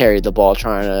trying to carry the ball,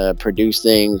 trying to produce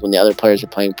things when the other players are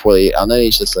playing poorly. El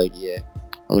Neni's just I'm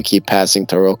gonna keep passing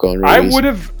to Rocco and Ruiz.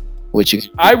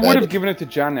 I would have given it to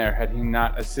Janer had he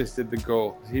not assisted the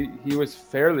goal. He was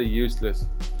fairly useless.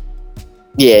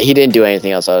 Yeah, he didn't do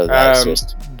anything else other than that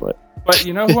assist. But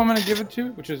you know who I'm going to give it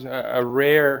to, which is a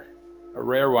rare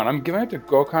one. I'm giving it to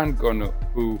Gökhan Gönül,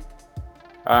 who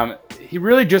he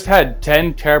really just had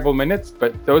 10 terrible minutes,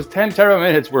 but those 10 terrible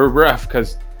minutes were rough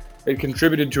because it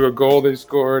contributed to a goal they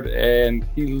scored, and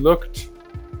he looked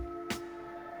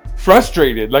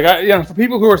frustrated. For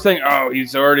people who are saying, "Oh,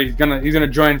 he's gonna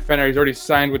join Fener. He's already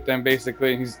signed with them,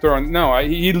 basically." And he's throwing. No,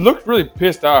 he looked really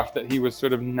pissed off that he was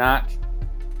sort of not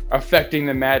affecting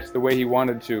the match the way he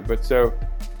wanted to. But so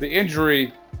the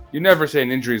injury, you never say an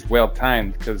injury is well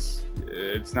timed because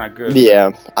it's not good.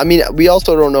 Yeah, I mean, we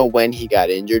also don't know when he got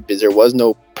injured because there was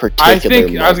no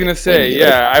particular. I was gonna say,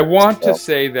 I want to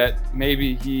say that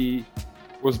maybe he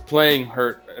was playing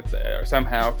hurt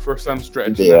somehow for some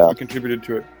stretch. Yeah, and that's what contributed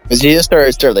to it. Because he just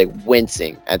started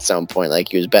wincing at some point,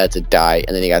 he was about to die,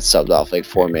 and then he got subbed off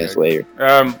 4 minutes later.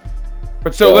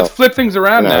 But so let's flip things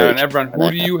around now, and everyone, who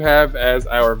do you have as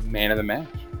our man of the match?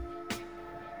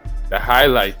 The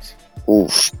highlight.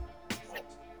 Oof.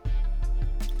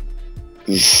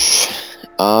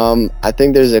 I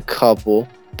think there's a couple,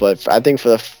 but I think for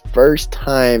the first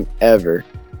time ever,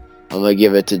 I'm gonna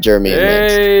give it to Jermaine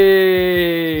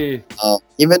Lens.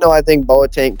 Even though I think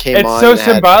Boateng came on, it's so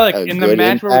symbolic. In the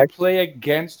match impact. where we play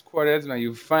against Quaresma,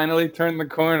 you finally turned the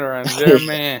corner on their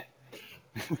man.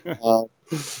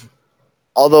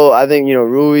 Although I think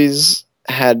Ruiz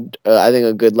had I think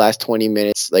a good last 20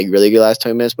 minutes, really good last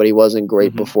 20 minutes, but he wasn't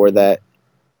great before that.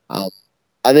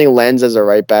 I think Lens as a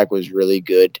right back was really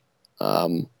good.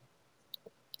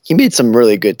 He made some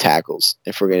really good tackles,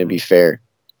 if we're going to be fair.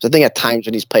 So I think at times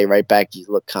when he's played right back, he's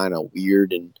looked kind of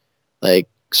weird and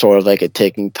sort of like a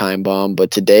ticking time bomb. But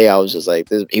today I was just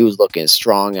he was looking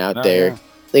strong out there. Yeah.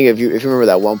 I think if you remember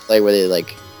that one play where they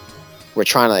were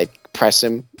trying to press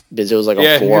him because it was a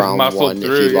 4-on-1 if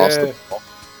he lost the ball.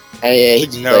 And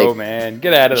he's man,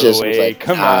 get out of the way.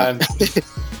 Come on.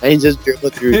 And he just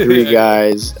dribbled through 3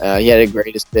 guys. He had a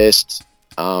great assist.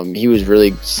 He was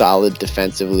really solid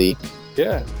defensively.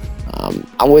 Yeah.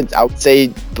 I would say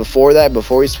before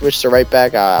he switched to right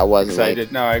back, I wasn't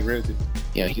excited. No, I agree with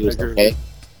you. He was okay.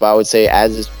 But I would say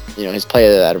as his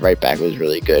play at right back was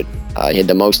really good. He had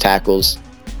the most tackles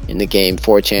in the game,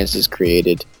 4 chances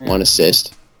created, 1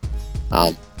 assist.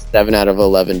 7 out of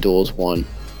 11 duels won.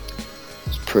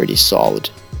 It's pretty solid.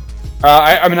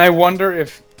 I wonder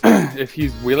if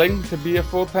he's willing to be a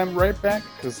full-time right back,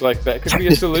 because that could be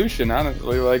a solution.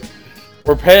 Honestly,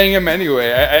 we're paying him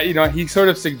anyway. He sort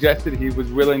of suggested he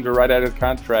was willing to write out his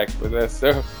contract with us.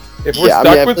 So if we're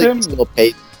stuck with him, he's still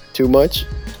paid too much.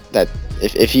 That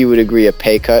if he would agree a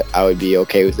pay cut, I would be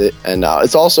okay with it. And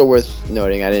it's also worth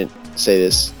noting, I didn't say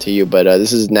this to you, but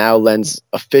this is now Lens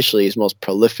officially his most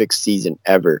prolific season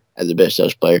ever as a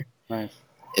Beşiktaş player. Nice.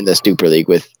 In the Super League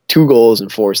with 2 goals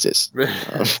and 4 assists.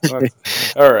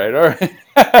 All right.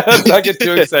 Let's not get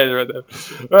too excited about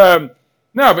that.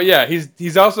 No, but yeah,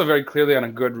 he's also very clearly on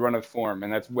a good run of form,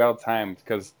 and that's well timed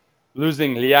because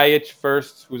losing Ljajic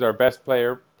first, who's our best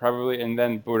player probably, and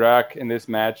then Burak in this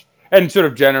match, and sort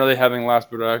of generally having lost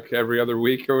Burak every other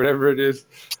week or whatever it is.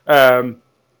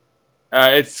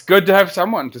 It's good to have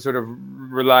someone to sort of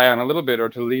rely on a little bit or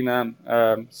to lean on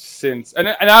and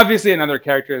obviously another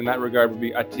character in that regard would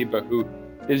be Atiba, who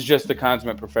is just a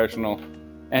consummate professional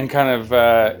and kind of,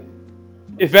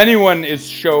 if anyone is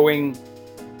showing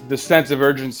the sense of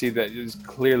urgency that is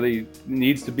clearly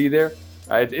needs to be there,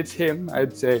 it's him,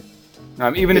 I'd say.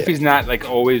 Even if he's not like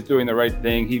always doing the right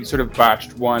thing, he sort of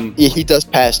botched one. Yeah, he does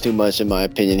pass too much, in my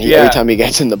opinion. Every time he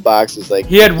gets in the box, it's like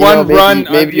he had one run.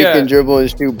 Maybe you can dribble and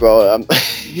shoot, bro.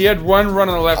 He had one run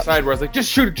on the left side where I was like, just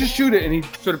shoot it, and he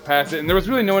sort of passed it. And there was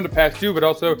really no one to pass to, but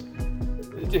also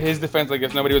his defense, I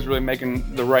guess nobody was really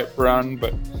making the right run.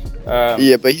 But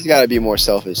yeah, but he's got to be more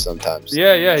selfish sometimes.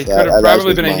 Yeah, he could have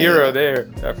probably been a hero there,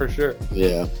 for sure.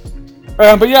 Yeah.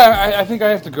 But yeah, I think I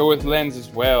have to go with Lens as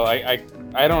well.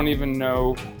 I don't even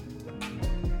know.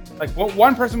 Like,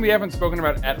 one person we haven't spoken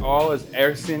about at all is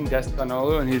Ersin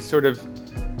Destanoglu, and he's sort of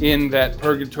in that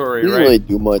purgatory, he didn't really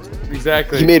do much.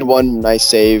 Exactly. He made one nice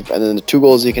save, and then the 2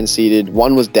 goals he conceded,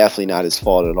 one was definitely not his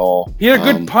fault at all. He had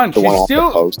a good punch. The one off the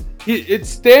post. It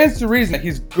stands to reason that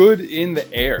he's good in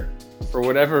the air for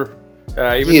whatever,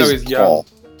 even though he's young.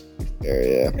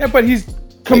 Yeah, but he's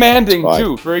commanding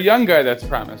too for a young guy. That's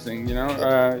promising.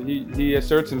 He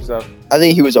asserts himself. I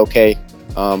think he was okay.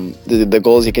 The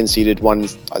goals he conceded, one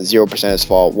 0% his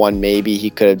fault. One maybe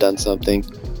he could have done something.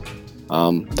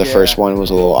 The first one was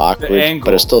a little awkward,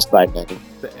 but it's still stagnant.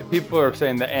 People are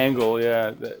saying the angle,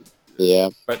 yeah. Yeah.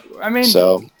 But I mean,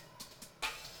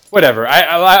 whatever.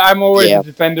 I'm always a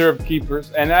defender of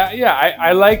keepers, and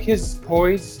I like his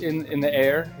poise in the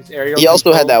air, his aerial. He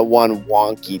also had that one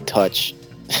wonky touch.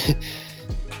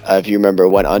 If you remember,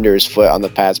 went under his foot on the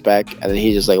pass back, and then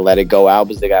he just like let it go out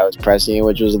because the guy was pressing it,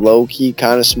 which was low key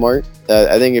kind of smart.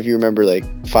 I think if you remember, like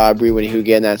Fabry, when he would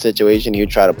get in that situation, he would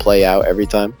try to play out every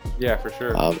time. Yeah, for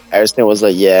sure. Arsene was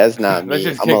like, "Yeah, it's not me. Let's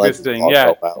just I'm kick this thing."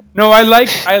 Yeah. No, I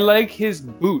like his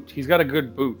boot. He's got a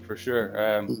good boot for sure,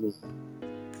 and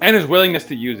his willingness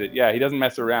to use it. Yeah, he doesn't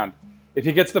mess around. If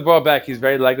he gets the ball back, he's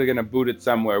very likely going to boot it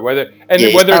somewhere. Whether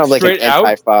it's like straight out.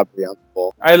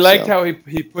 I liked how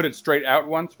he put it straight out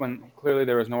once when clearly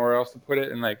there was nowhere else to put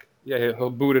it, and he'll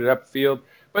boot it upfield.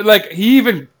 But like he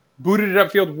even booted it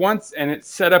upfield once, and it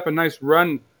set up a nice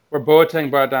run where Boateng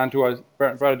brought it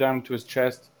down to his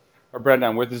chest, or brought it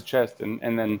down with his chest,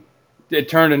 and then it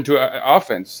turned into an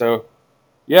offense. So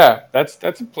yeah, that's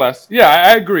a plus. Yeah,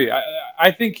 I agree.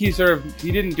 I think he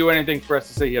didn't do anything for us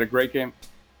to say he had a great game.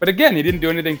 But again, he didn't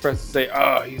do anything for us to say,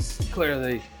 oh, he's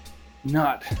clearly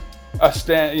not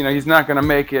he's not going to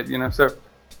make it, So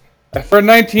for a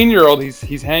 19-year-old,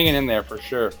 he's hanging in there for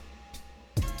sure.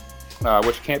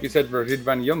 Which can't be said for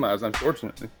Ridvan Yilmaz,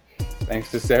 unfortunately,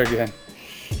 thanks to Sergen.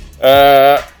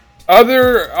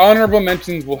 Other honorable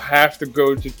mentions will have to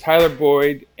go to Tyler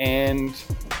Boyd and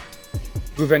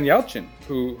Guven Yalchin,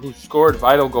 who scored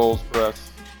vital goals for us.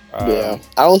 I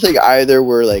don't think either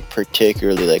were like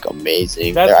particularly like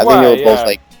amazing. I think they were both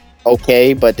like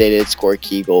okay, but they did score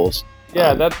key goals.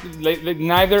 Yeah,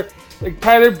 neither. Like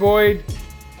Tyler Boyd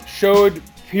showed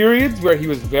periods where he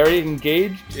was very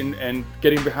engaged and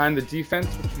getting behind the defense,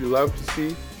 which you love to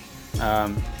see,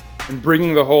 and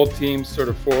bringing the whole team sort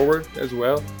of forward as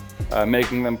well,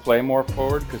 making them play more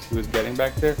forward because he was getting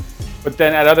back there. But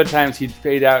then at other times he'd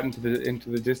fade out into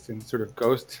the distance, sort of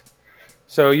ghost.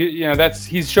 So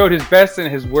he's showed his best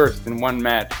and his worst in one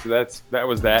match. So that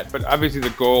was that. But obviously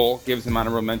the goal gives him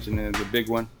honorable mention and is a big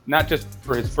one. Not just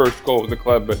for his first goal with the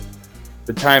club, but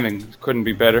the timing couldn't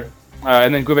be better.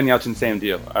 And then Guven Yalchin, same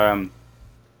deal.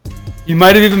 He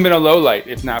might have even been a low light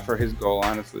if not for his goal.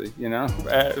 Honestly,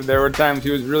 there were times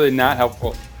he was really not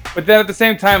helpful. But then at the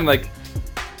same time, like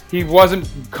he wasn't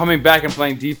coming back and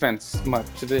playing defense much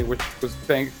today, which was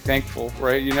thankful,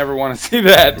 right? You never want to see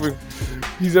that.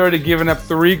 He's already given up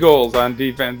 3 goals on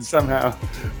defense somehow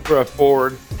for a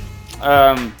forward.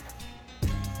 But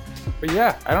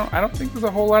yeah, I don't think there's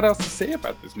a whole lot else to say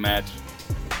about this match.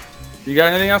 You got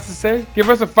anything else to say? Give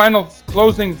us a final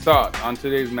closing thought on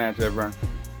today's match, everyone.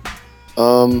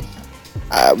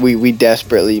 We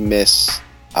desperately miss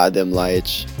Adem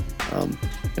Ljajic,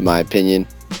 in my opinion.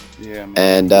 Yeah, man.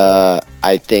 And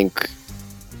I think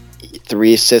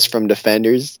 3 assists from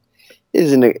defenders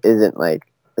isn't like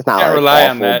it's not like rely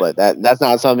awful, on that. but that's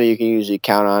not something you can usually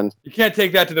count on. You can't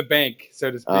take that to the bank,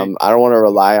 so to speak. I don't want to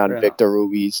rely on Victor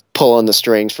Ruiz pulling the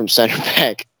strings from center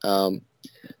back. So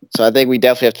I think we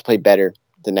definitely have to play better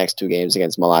the next 2 games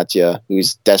against Malatya,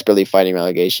 who's desperately fighting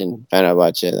relegation.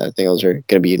 Fenerbahce, I think those are going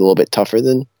to be a little bit tougher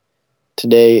than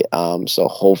today. So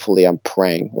hopefully, I'm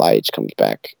praying Ljajic comes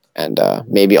back. And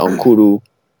maybe Onkuru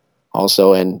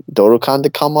also, and Dorukan to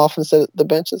come off instead of the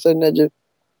bench instead of Necip.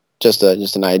 Just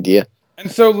an idea.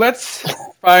 And so let's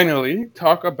finally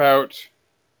talk about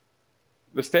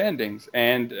the standings.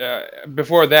 And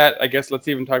before that, I guess let's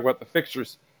even talk about the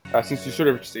fixtures, since you sort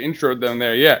of just introed them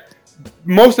there. Yeah.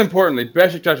 Most importantly,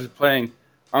 Beşiktaş is playing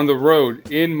on the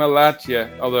road in Malatya,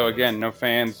 although, again, no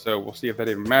fans, so we'll see if that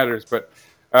even matters. But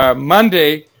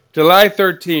Monday, July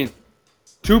 13th,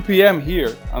 2 p.m.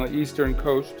 here on the eastern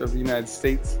coast of the United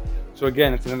States. So,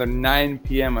 again, it's another 9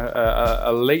 p.m.,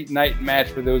 a late-night match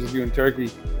for those of you in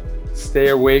Turkey. Stay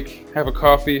awake, have a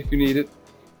coffee if you need it.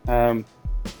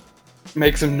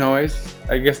 Make some noise.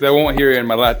 I guess they won't hear you in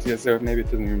Malatya, so maybe it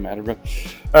doesn't even matter. But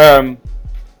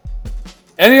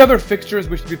any other fixtures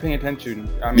we should be paying attention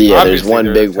to? I mean, there's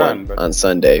one big one on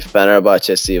Sunday.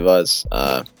 Fenerbahçe Sivas.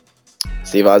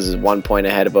 Sivas is 1 point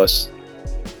ahead of us,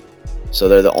 so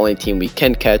they're the only team we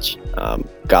can catch.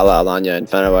 Gala, Alanya, and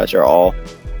Fenerbahçe are all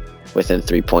within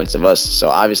 3 points of us. So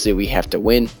obviously we have to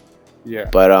win. Yeah.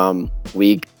 But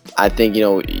I think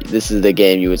this is the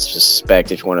game you would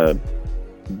suspect if you want to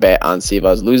bet on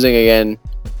Sivas losing again.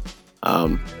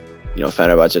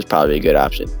 Fenerbahçe is probably a good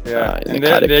option. Yeah, and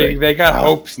they got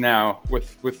hopes now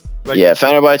with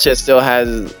Fenerbahçe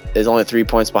is only 3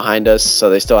 points behind us, so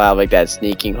they still have like that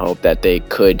sneaking hope that they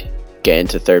could get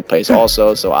into third place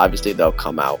also. So obviously they'll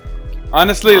come out.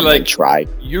 Honestly, try.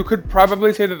 You could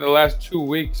probably say that the last 2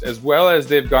 weeks, as well as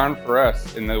they've gone for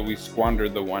us, in that we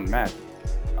squandered the one match.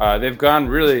 They've gone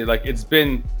really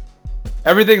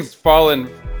everything's fallen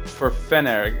for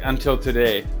Fener until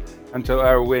today, until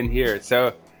our win here.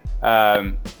 So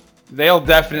they'll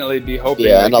definitely be hoping.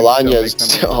 Yeah, and Alanya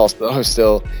is also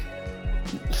still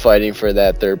fighting for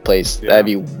that third place. Yeah. That'd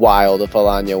be wild if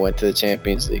Alanya went to the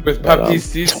Champions League. With Papi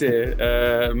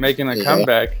Cisse making a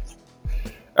comeback.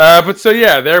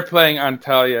 They're playing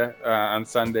Antalya on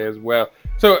Sunday as well.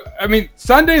 So, I mean,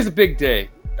 Sunday is a big day.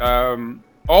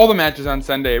 All the matches on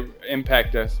Sunday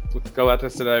impact us, with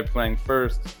Galatasaray playing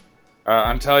first,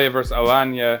 Antalya versus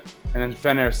Alanya, and then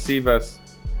Fener Sivas.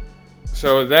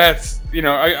 So that's,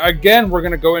 again, we're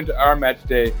going to go into our match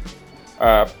day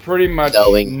pretty much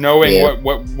knowing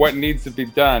what needs to be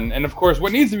done. And, of course,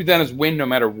 what needs to be done is win no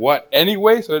matter what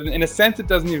anyway. So, in a sense, it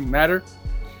doesn't even matter.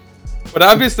 But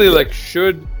obviously,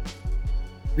 should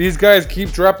these guys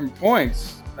keep dropping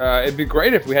points, it'd be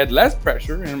great if we had less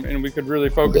pressure and we could really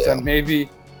focus on maybe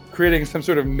creating some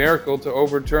sort of miracle to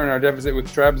overturn our deficit with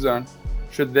Trabzon,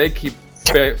 should they keep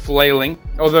flailing.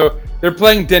 Although they're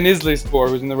playing Denizlispor,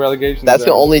 who's in the relegation zone. That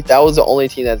was the only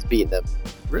team that's beaten them.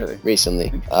 Really?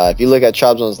 Recently. If you look at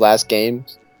Trabzon's last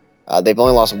games, they've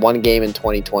only lost one game in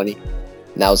 2020.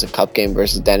 And that was a cup game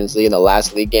versus Denizli. And the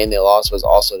last league game they lost was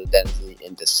also the Denizli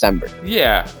in December.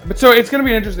 Yeah. But so it's going to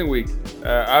be an interesting week.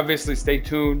 Obviously, stay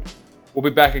tuned. We'll be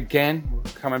back again. We're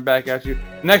coming back at you.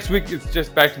 Next week, it's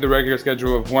just back to the regular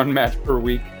schedule of one match per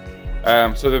week.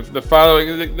 So the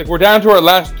following, we're down to our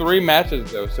last 3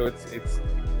 matches, though. So it's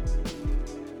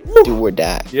do or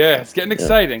die. Yeah, it's getting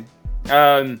exciting.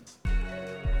 I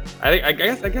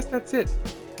guess that's it.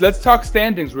 Let's talk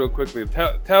standings real quickly.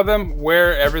 Tell them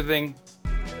where everything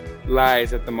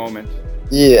lies at the moment.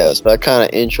 Yeah, so I kind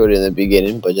of introed it in the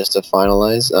beginning, but just to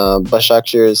finalize,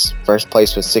 Başakşehir is first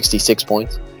place with 66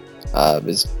 points.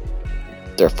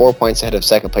 They're 4 points ahead of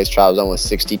second place Trabzon with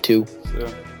 62.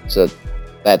 So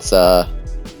that's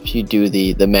if you do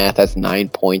the math, that's 9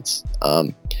 points.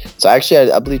 So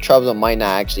actually, I believe Trabzon might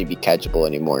not actually be catchable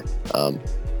anymore.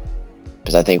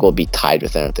 Because I think we'll be tied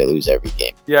with them if they lose every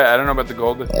game. Yeah, I don't know about the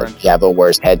goal difference. Yeah, but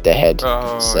worse head-to-head.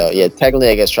 Oh, so, yeah, technically,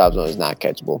 I guess Trabzon is not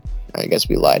catchable. I guess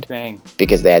we lied. Dang.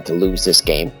 Because they had to lose this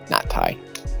game, not tie.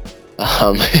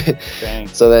 Dang.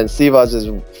 So then Sivas is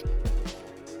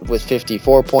with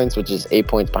 54 points, which is 8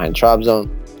 points behind Trabzon.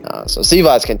 So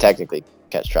Sivas can technically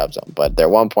catch Trabzon, but they're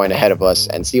 1 point ahead of us.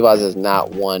 And Sivas has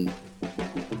not won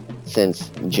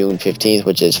since June 15th,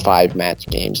 which is 5 match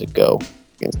games ago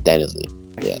against Denizli.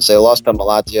 Yeah, so they lost to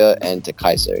Malatya and to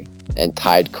Kayseri, and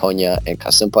tied Konya and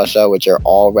Kasımpaşa, which are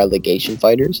all relegation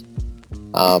fighters.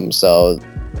 So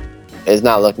it's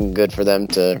not looking good for them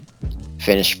to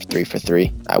finish 3 for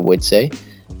 3, I would say.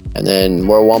 And then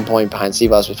we're 1 point behind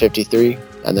Sivas with 53,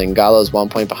 and then Gala is 1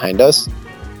 point behind us.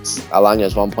 Alanya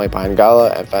is 1 point behind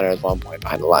Gala, and Fener is 1 point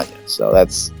behind Alanya. So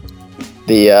that's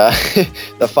the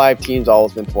 5 teams all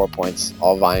within 4 points,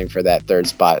 all vying for that third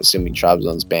spot, assuming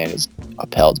Trabzon's ban is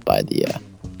upheld by the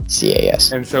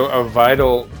CAS. And so a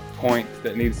vital point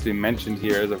that needs to be mentioned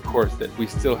here is, of course, that we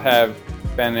still have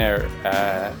Fener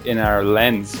in our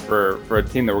lens for a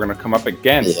team that we're going to come up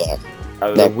against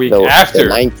the week after. The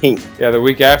 19th. Yeah, the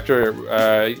week after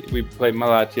we play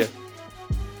Malatya.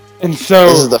 And so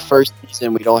this is the first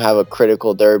season we don't have a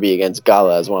critical derby against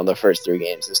Gala as one of the first 3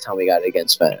 games. This time we got it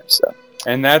against Fener. So,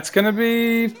 and that's going to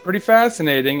be pretty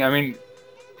fascinating. I mean,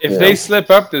 if Yeah. they slip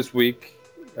up this week,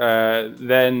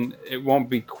 then it won't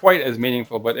be quite as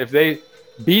meaningful. But if they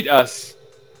beat us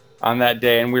on that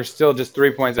day and we're still just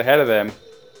 3 points ahead of them,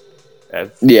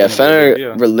 that's yeah, gonna be a big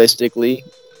deal. Fener, realistically,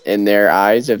 in their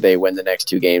eyes, if they win the next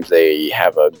 2 games, they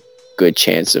have a good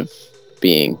chance of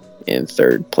being in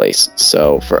 3rd place.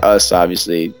 So for us,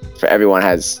 obviously, for everyone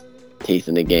has teeth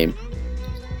in the game.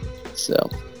 So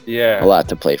Yeah. a lot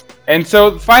to play for. And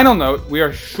so, final note, we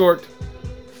are short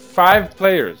 5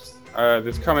 players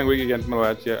this coming week against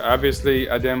Malatya. Obviously,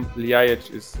 Adem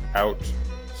Ljajic is out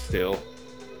still.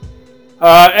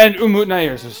 And Umut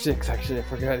Nair is 6, actually. I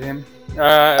forgot him.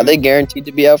 Are they guaranteed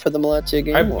to be out for the Malatya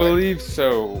game? I or- believe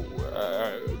so.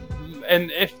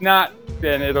 And if not,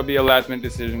 then it'll be a last-minute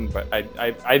decision. But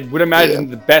I would imagine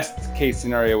the best case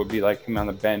scenario would be like him on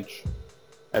the bench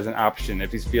as an option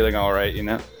if he's feeling all right, you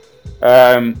know.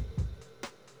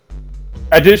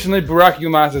 Additionally, Burak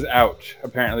Yilmaz is out.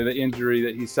 Apparently, the injury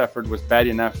that he suffered was bad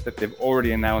enough that they've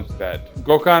already announced that.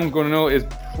 Gökhan Gönül is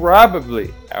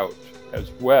probably out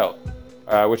as well,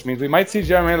 which means we might see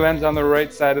Jeremy Lenz on the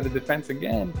right side of the defense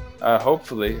again.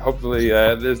 Hopefully,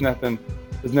 there's no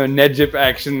Necip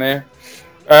action there.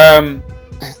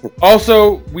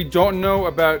 Also, we don't know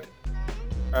about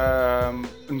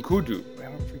Nkudu.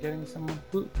 Am I forgetting someone?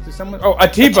 Oh,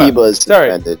 Atiba. Atiba is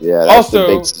suspended. Yeah, that's the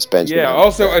big suspension. Yeah,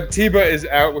 also Atiba is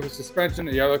out with a suspension,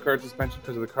 a yellow card suspension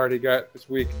because of the card he got this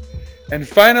week. And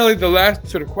finally, the last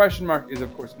sort of question mark is,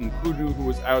 of course, Nkudu, who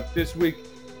was out this week,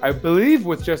 I believe,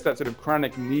 with just that sort of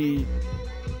chronic knee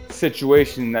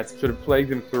situation that sort of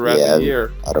plagued him throughout the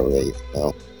year. I don't really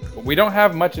know. But we don't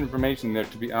have much information there,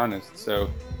 to be honest. So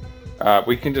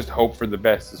we can just hope for the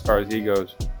best as far as he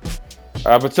goes.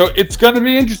 But so it's going to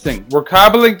be interesting. We're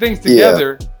cobbling things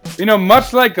together. Yeah. You know,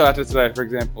 much like Galatasaray, for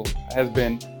example,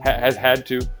 has had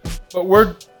to. But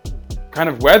we're kind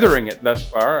of weathering it thus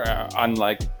far,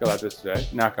 unlike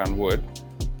Galatasaray. Knock on wood.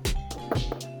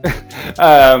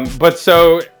 But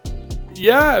so,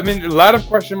 yeah, I mean, a lot of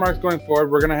question marks going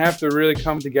forward. We're going to have to really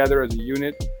come together as a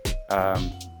unit.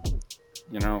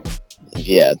 You know.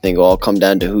 Yeah, I think it'll all come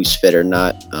down to who's fit or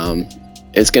not.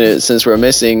 It's gonna, since we're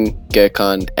missing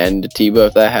Gökhan and Atiba,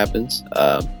 if that happens.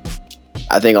 I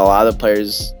think a lot of the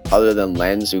players, other than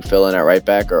Lenz, who fill in at right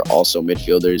back, are also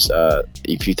midfielders.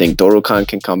 If you think Dorukhan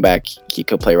can come back, he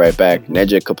could play right back.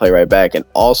 Necip could play right back, and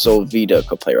also Vida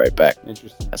could play right back.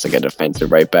 Interesting. That's like a defensive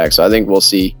right back. So I think we'll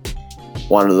see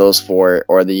one of those 4,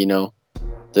 or the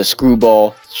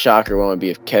screwball shocker one would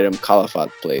be if Kerem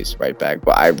Kalafat plays right back,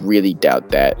 but I really doubt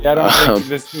that. Yeah, I don't think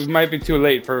this might be too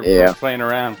late for playing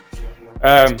around.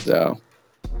 So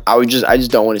I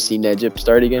just don't want to see Necip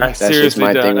start again. That's just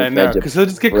my don't. Thing with I know, because he'll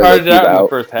just get carted out in the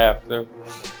first half. So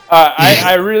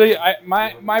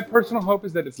my personal hope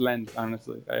is that it's Lenz.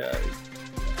 Honestly,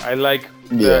 I like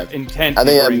the intent. I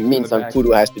think that means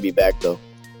Nkudu has to be back though.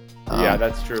 Yeah,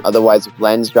 that's true. Otherwise, if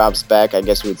Lenz drops back, I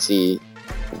guess we'd see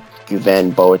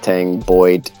Guven, Boateng,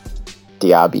 Boyd,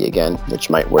 Diaby again, which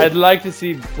might work. I'd like to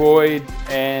see Boyd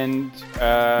and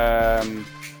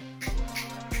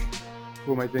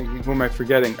who am I thinking? Who am I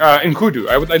forgetting? Nkudu.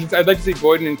 I'd like to see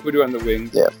Boyd and Nkudu on the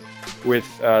wings. Yeah. With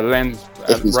Lenz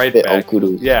right fit, back.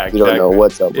 Nkudu. Yeah, exactly. You don't know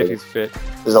what's up if with he's fit.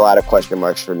 There's a lot of question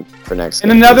marks for next.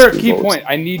 And another key point,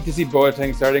 I need to see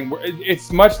Boateng starting.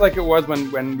 It's much like it was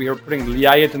when we were putting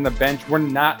Ljajic on the bench. We're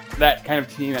not that kind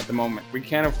of team at the moment. We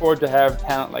can't afford to have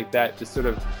talent like that just sort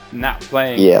of not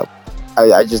playing. Yeah.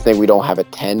 I just think we don't have a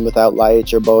 10 without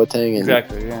Ljajic or Boateng.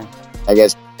 Exactly, yeah. I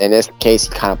guess in this case,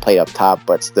 he kind of played up top,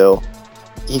 but still,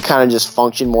 he kind of just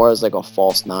functioned more as like a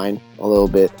false 9 a little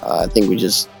bit. I think we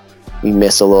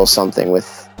miss a little something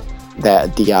with that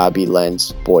Diaby,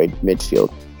 Lenz, Boyd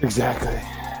midfield. Exactly.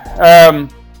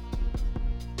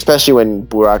 Especially when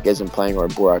Burak isn't playing or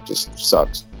Burak just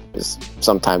sucks. Because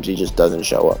sometimes he just doesn't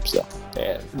show up. So.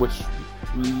 Yeah, which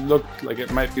looked like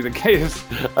it might be the case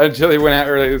until he went out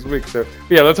early this week. So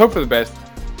yeah, let's hope for the best.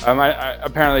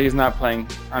 Apparently he's not playing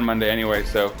on Monday anyway,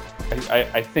 so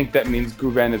I think that means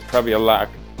Guven is probably a lock.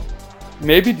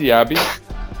 Maybe Diaby.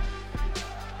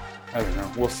 I don't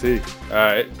know. We'll see.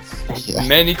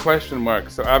 Many question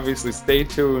marks. So obviously, stay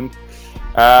tuned.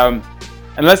 And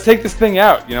let's take this thing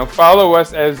out. Follow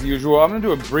us as usual. I'm going to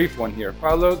do a brief one here.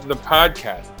 Follow the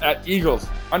podcast at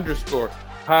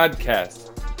Eagles_podcast.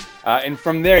 And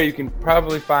from there, you can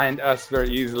probably find us very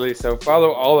easily. So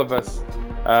follow all of us.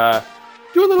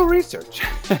 Do a little research.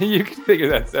 You can figure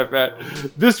that stuff out.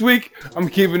 This week, I'm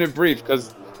keeping it brief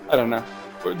because, I don't know,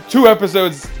 2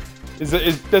 episodes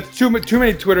That's too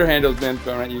many Twitter handles being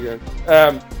thrown at you guys.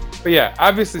 But yeah,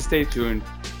 obviously stay tuned.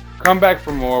 Come back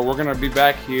for more. We're gonna be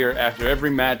back here after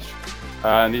every match.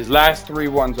 And these last 3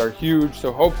 ones are huge,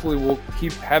 so hopefully we'll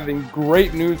keep having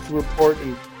great news to report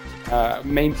and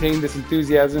maintain this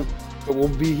enthusiasm. But we'll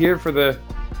be here for the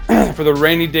for the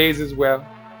rainy days as well,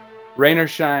 rain or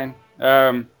shine.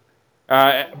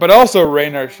 But also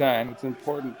rain or shine. It's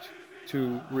important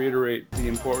to reiterate the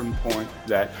important point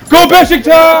that go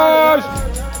Beşiktaş!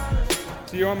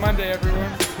 See you on Monday, everyone.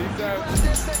 Peace out.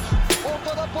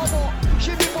 Ortada Bobo.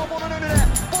 Şimdi Bobo'nun önüne.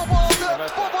 Bobo aldı.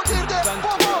 Bobo girdi.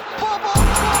 Bobo.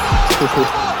 Çok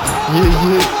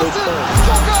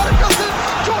harikasın.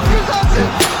 Çok güzelsin.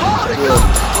 Harika.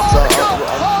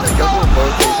 Harika.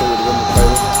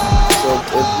 So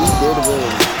if we did win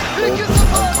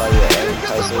both Antalya and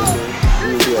Kayseri game, we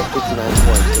would be at 59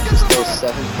 points, which is still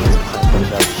 7 points behind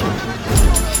Beşiktaş.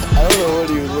 I don't know what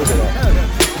he was looking at.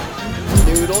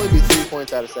 It would only be 3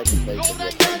 points out of second place if we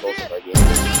had won both of our games.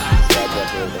 So that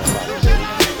definitely would have been a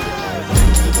lot.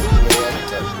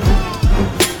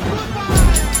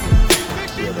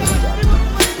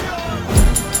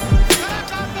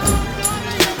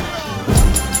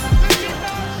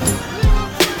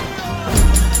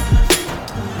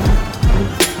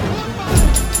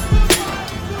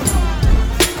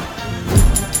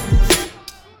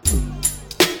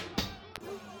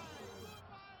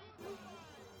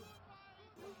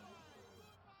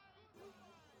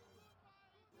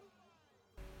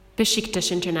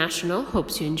 Beşiktaş International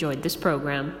hopes you enjoyed this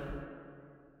program.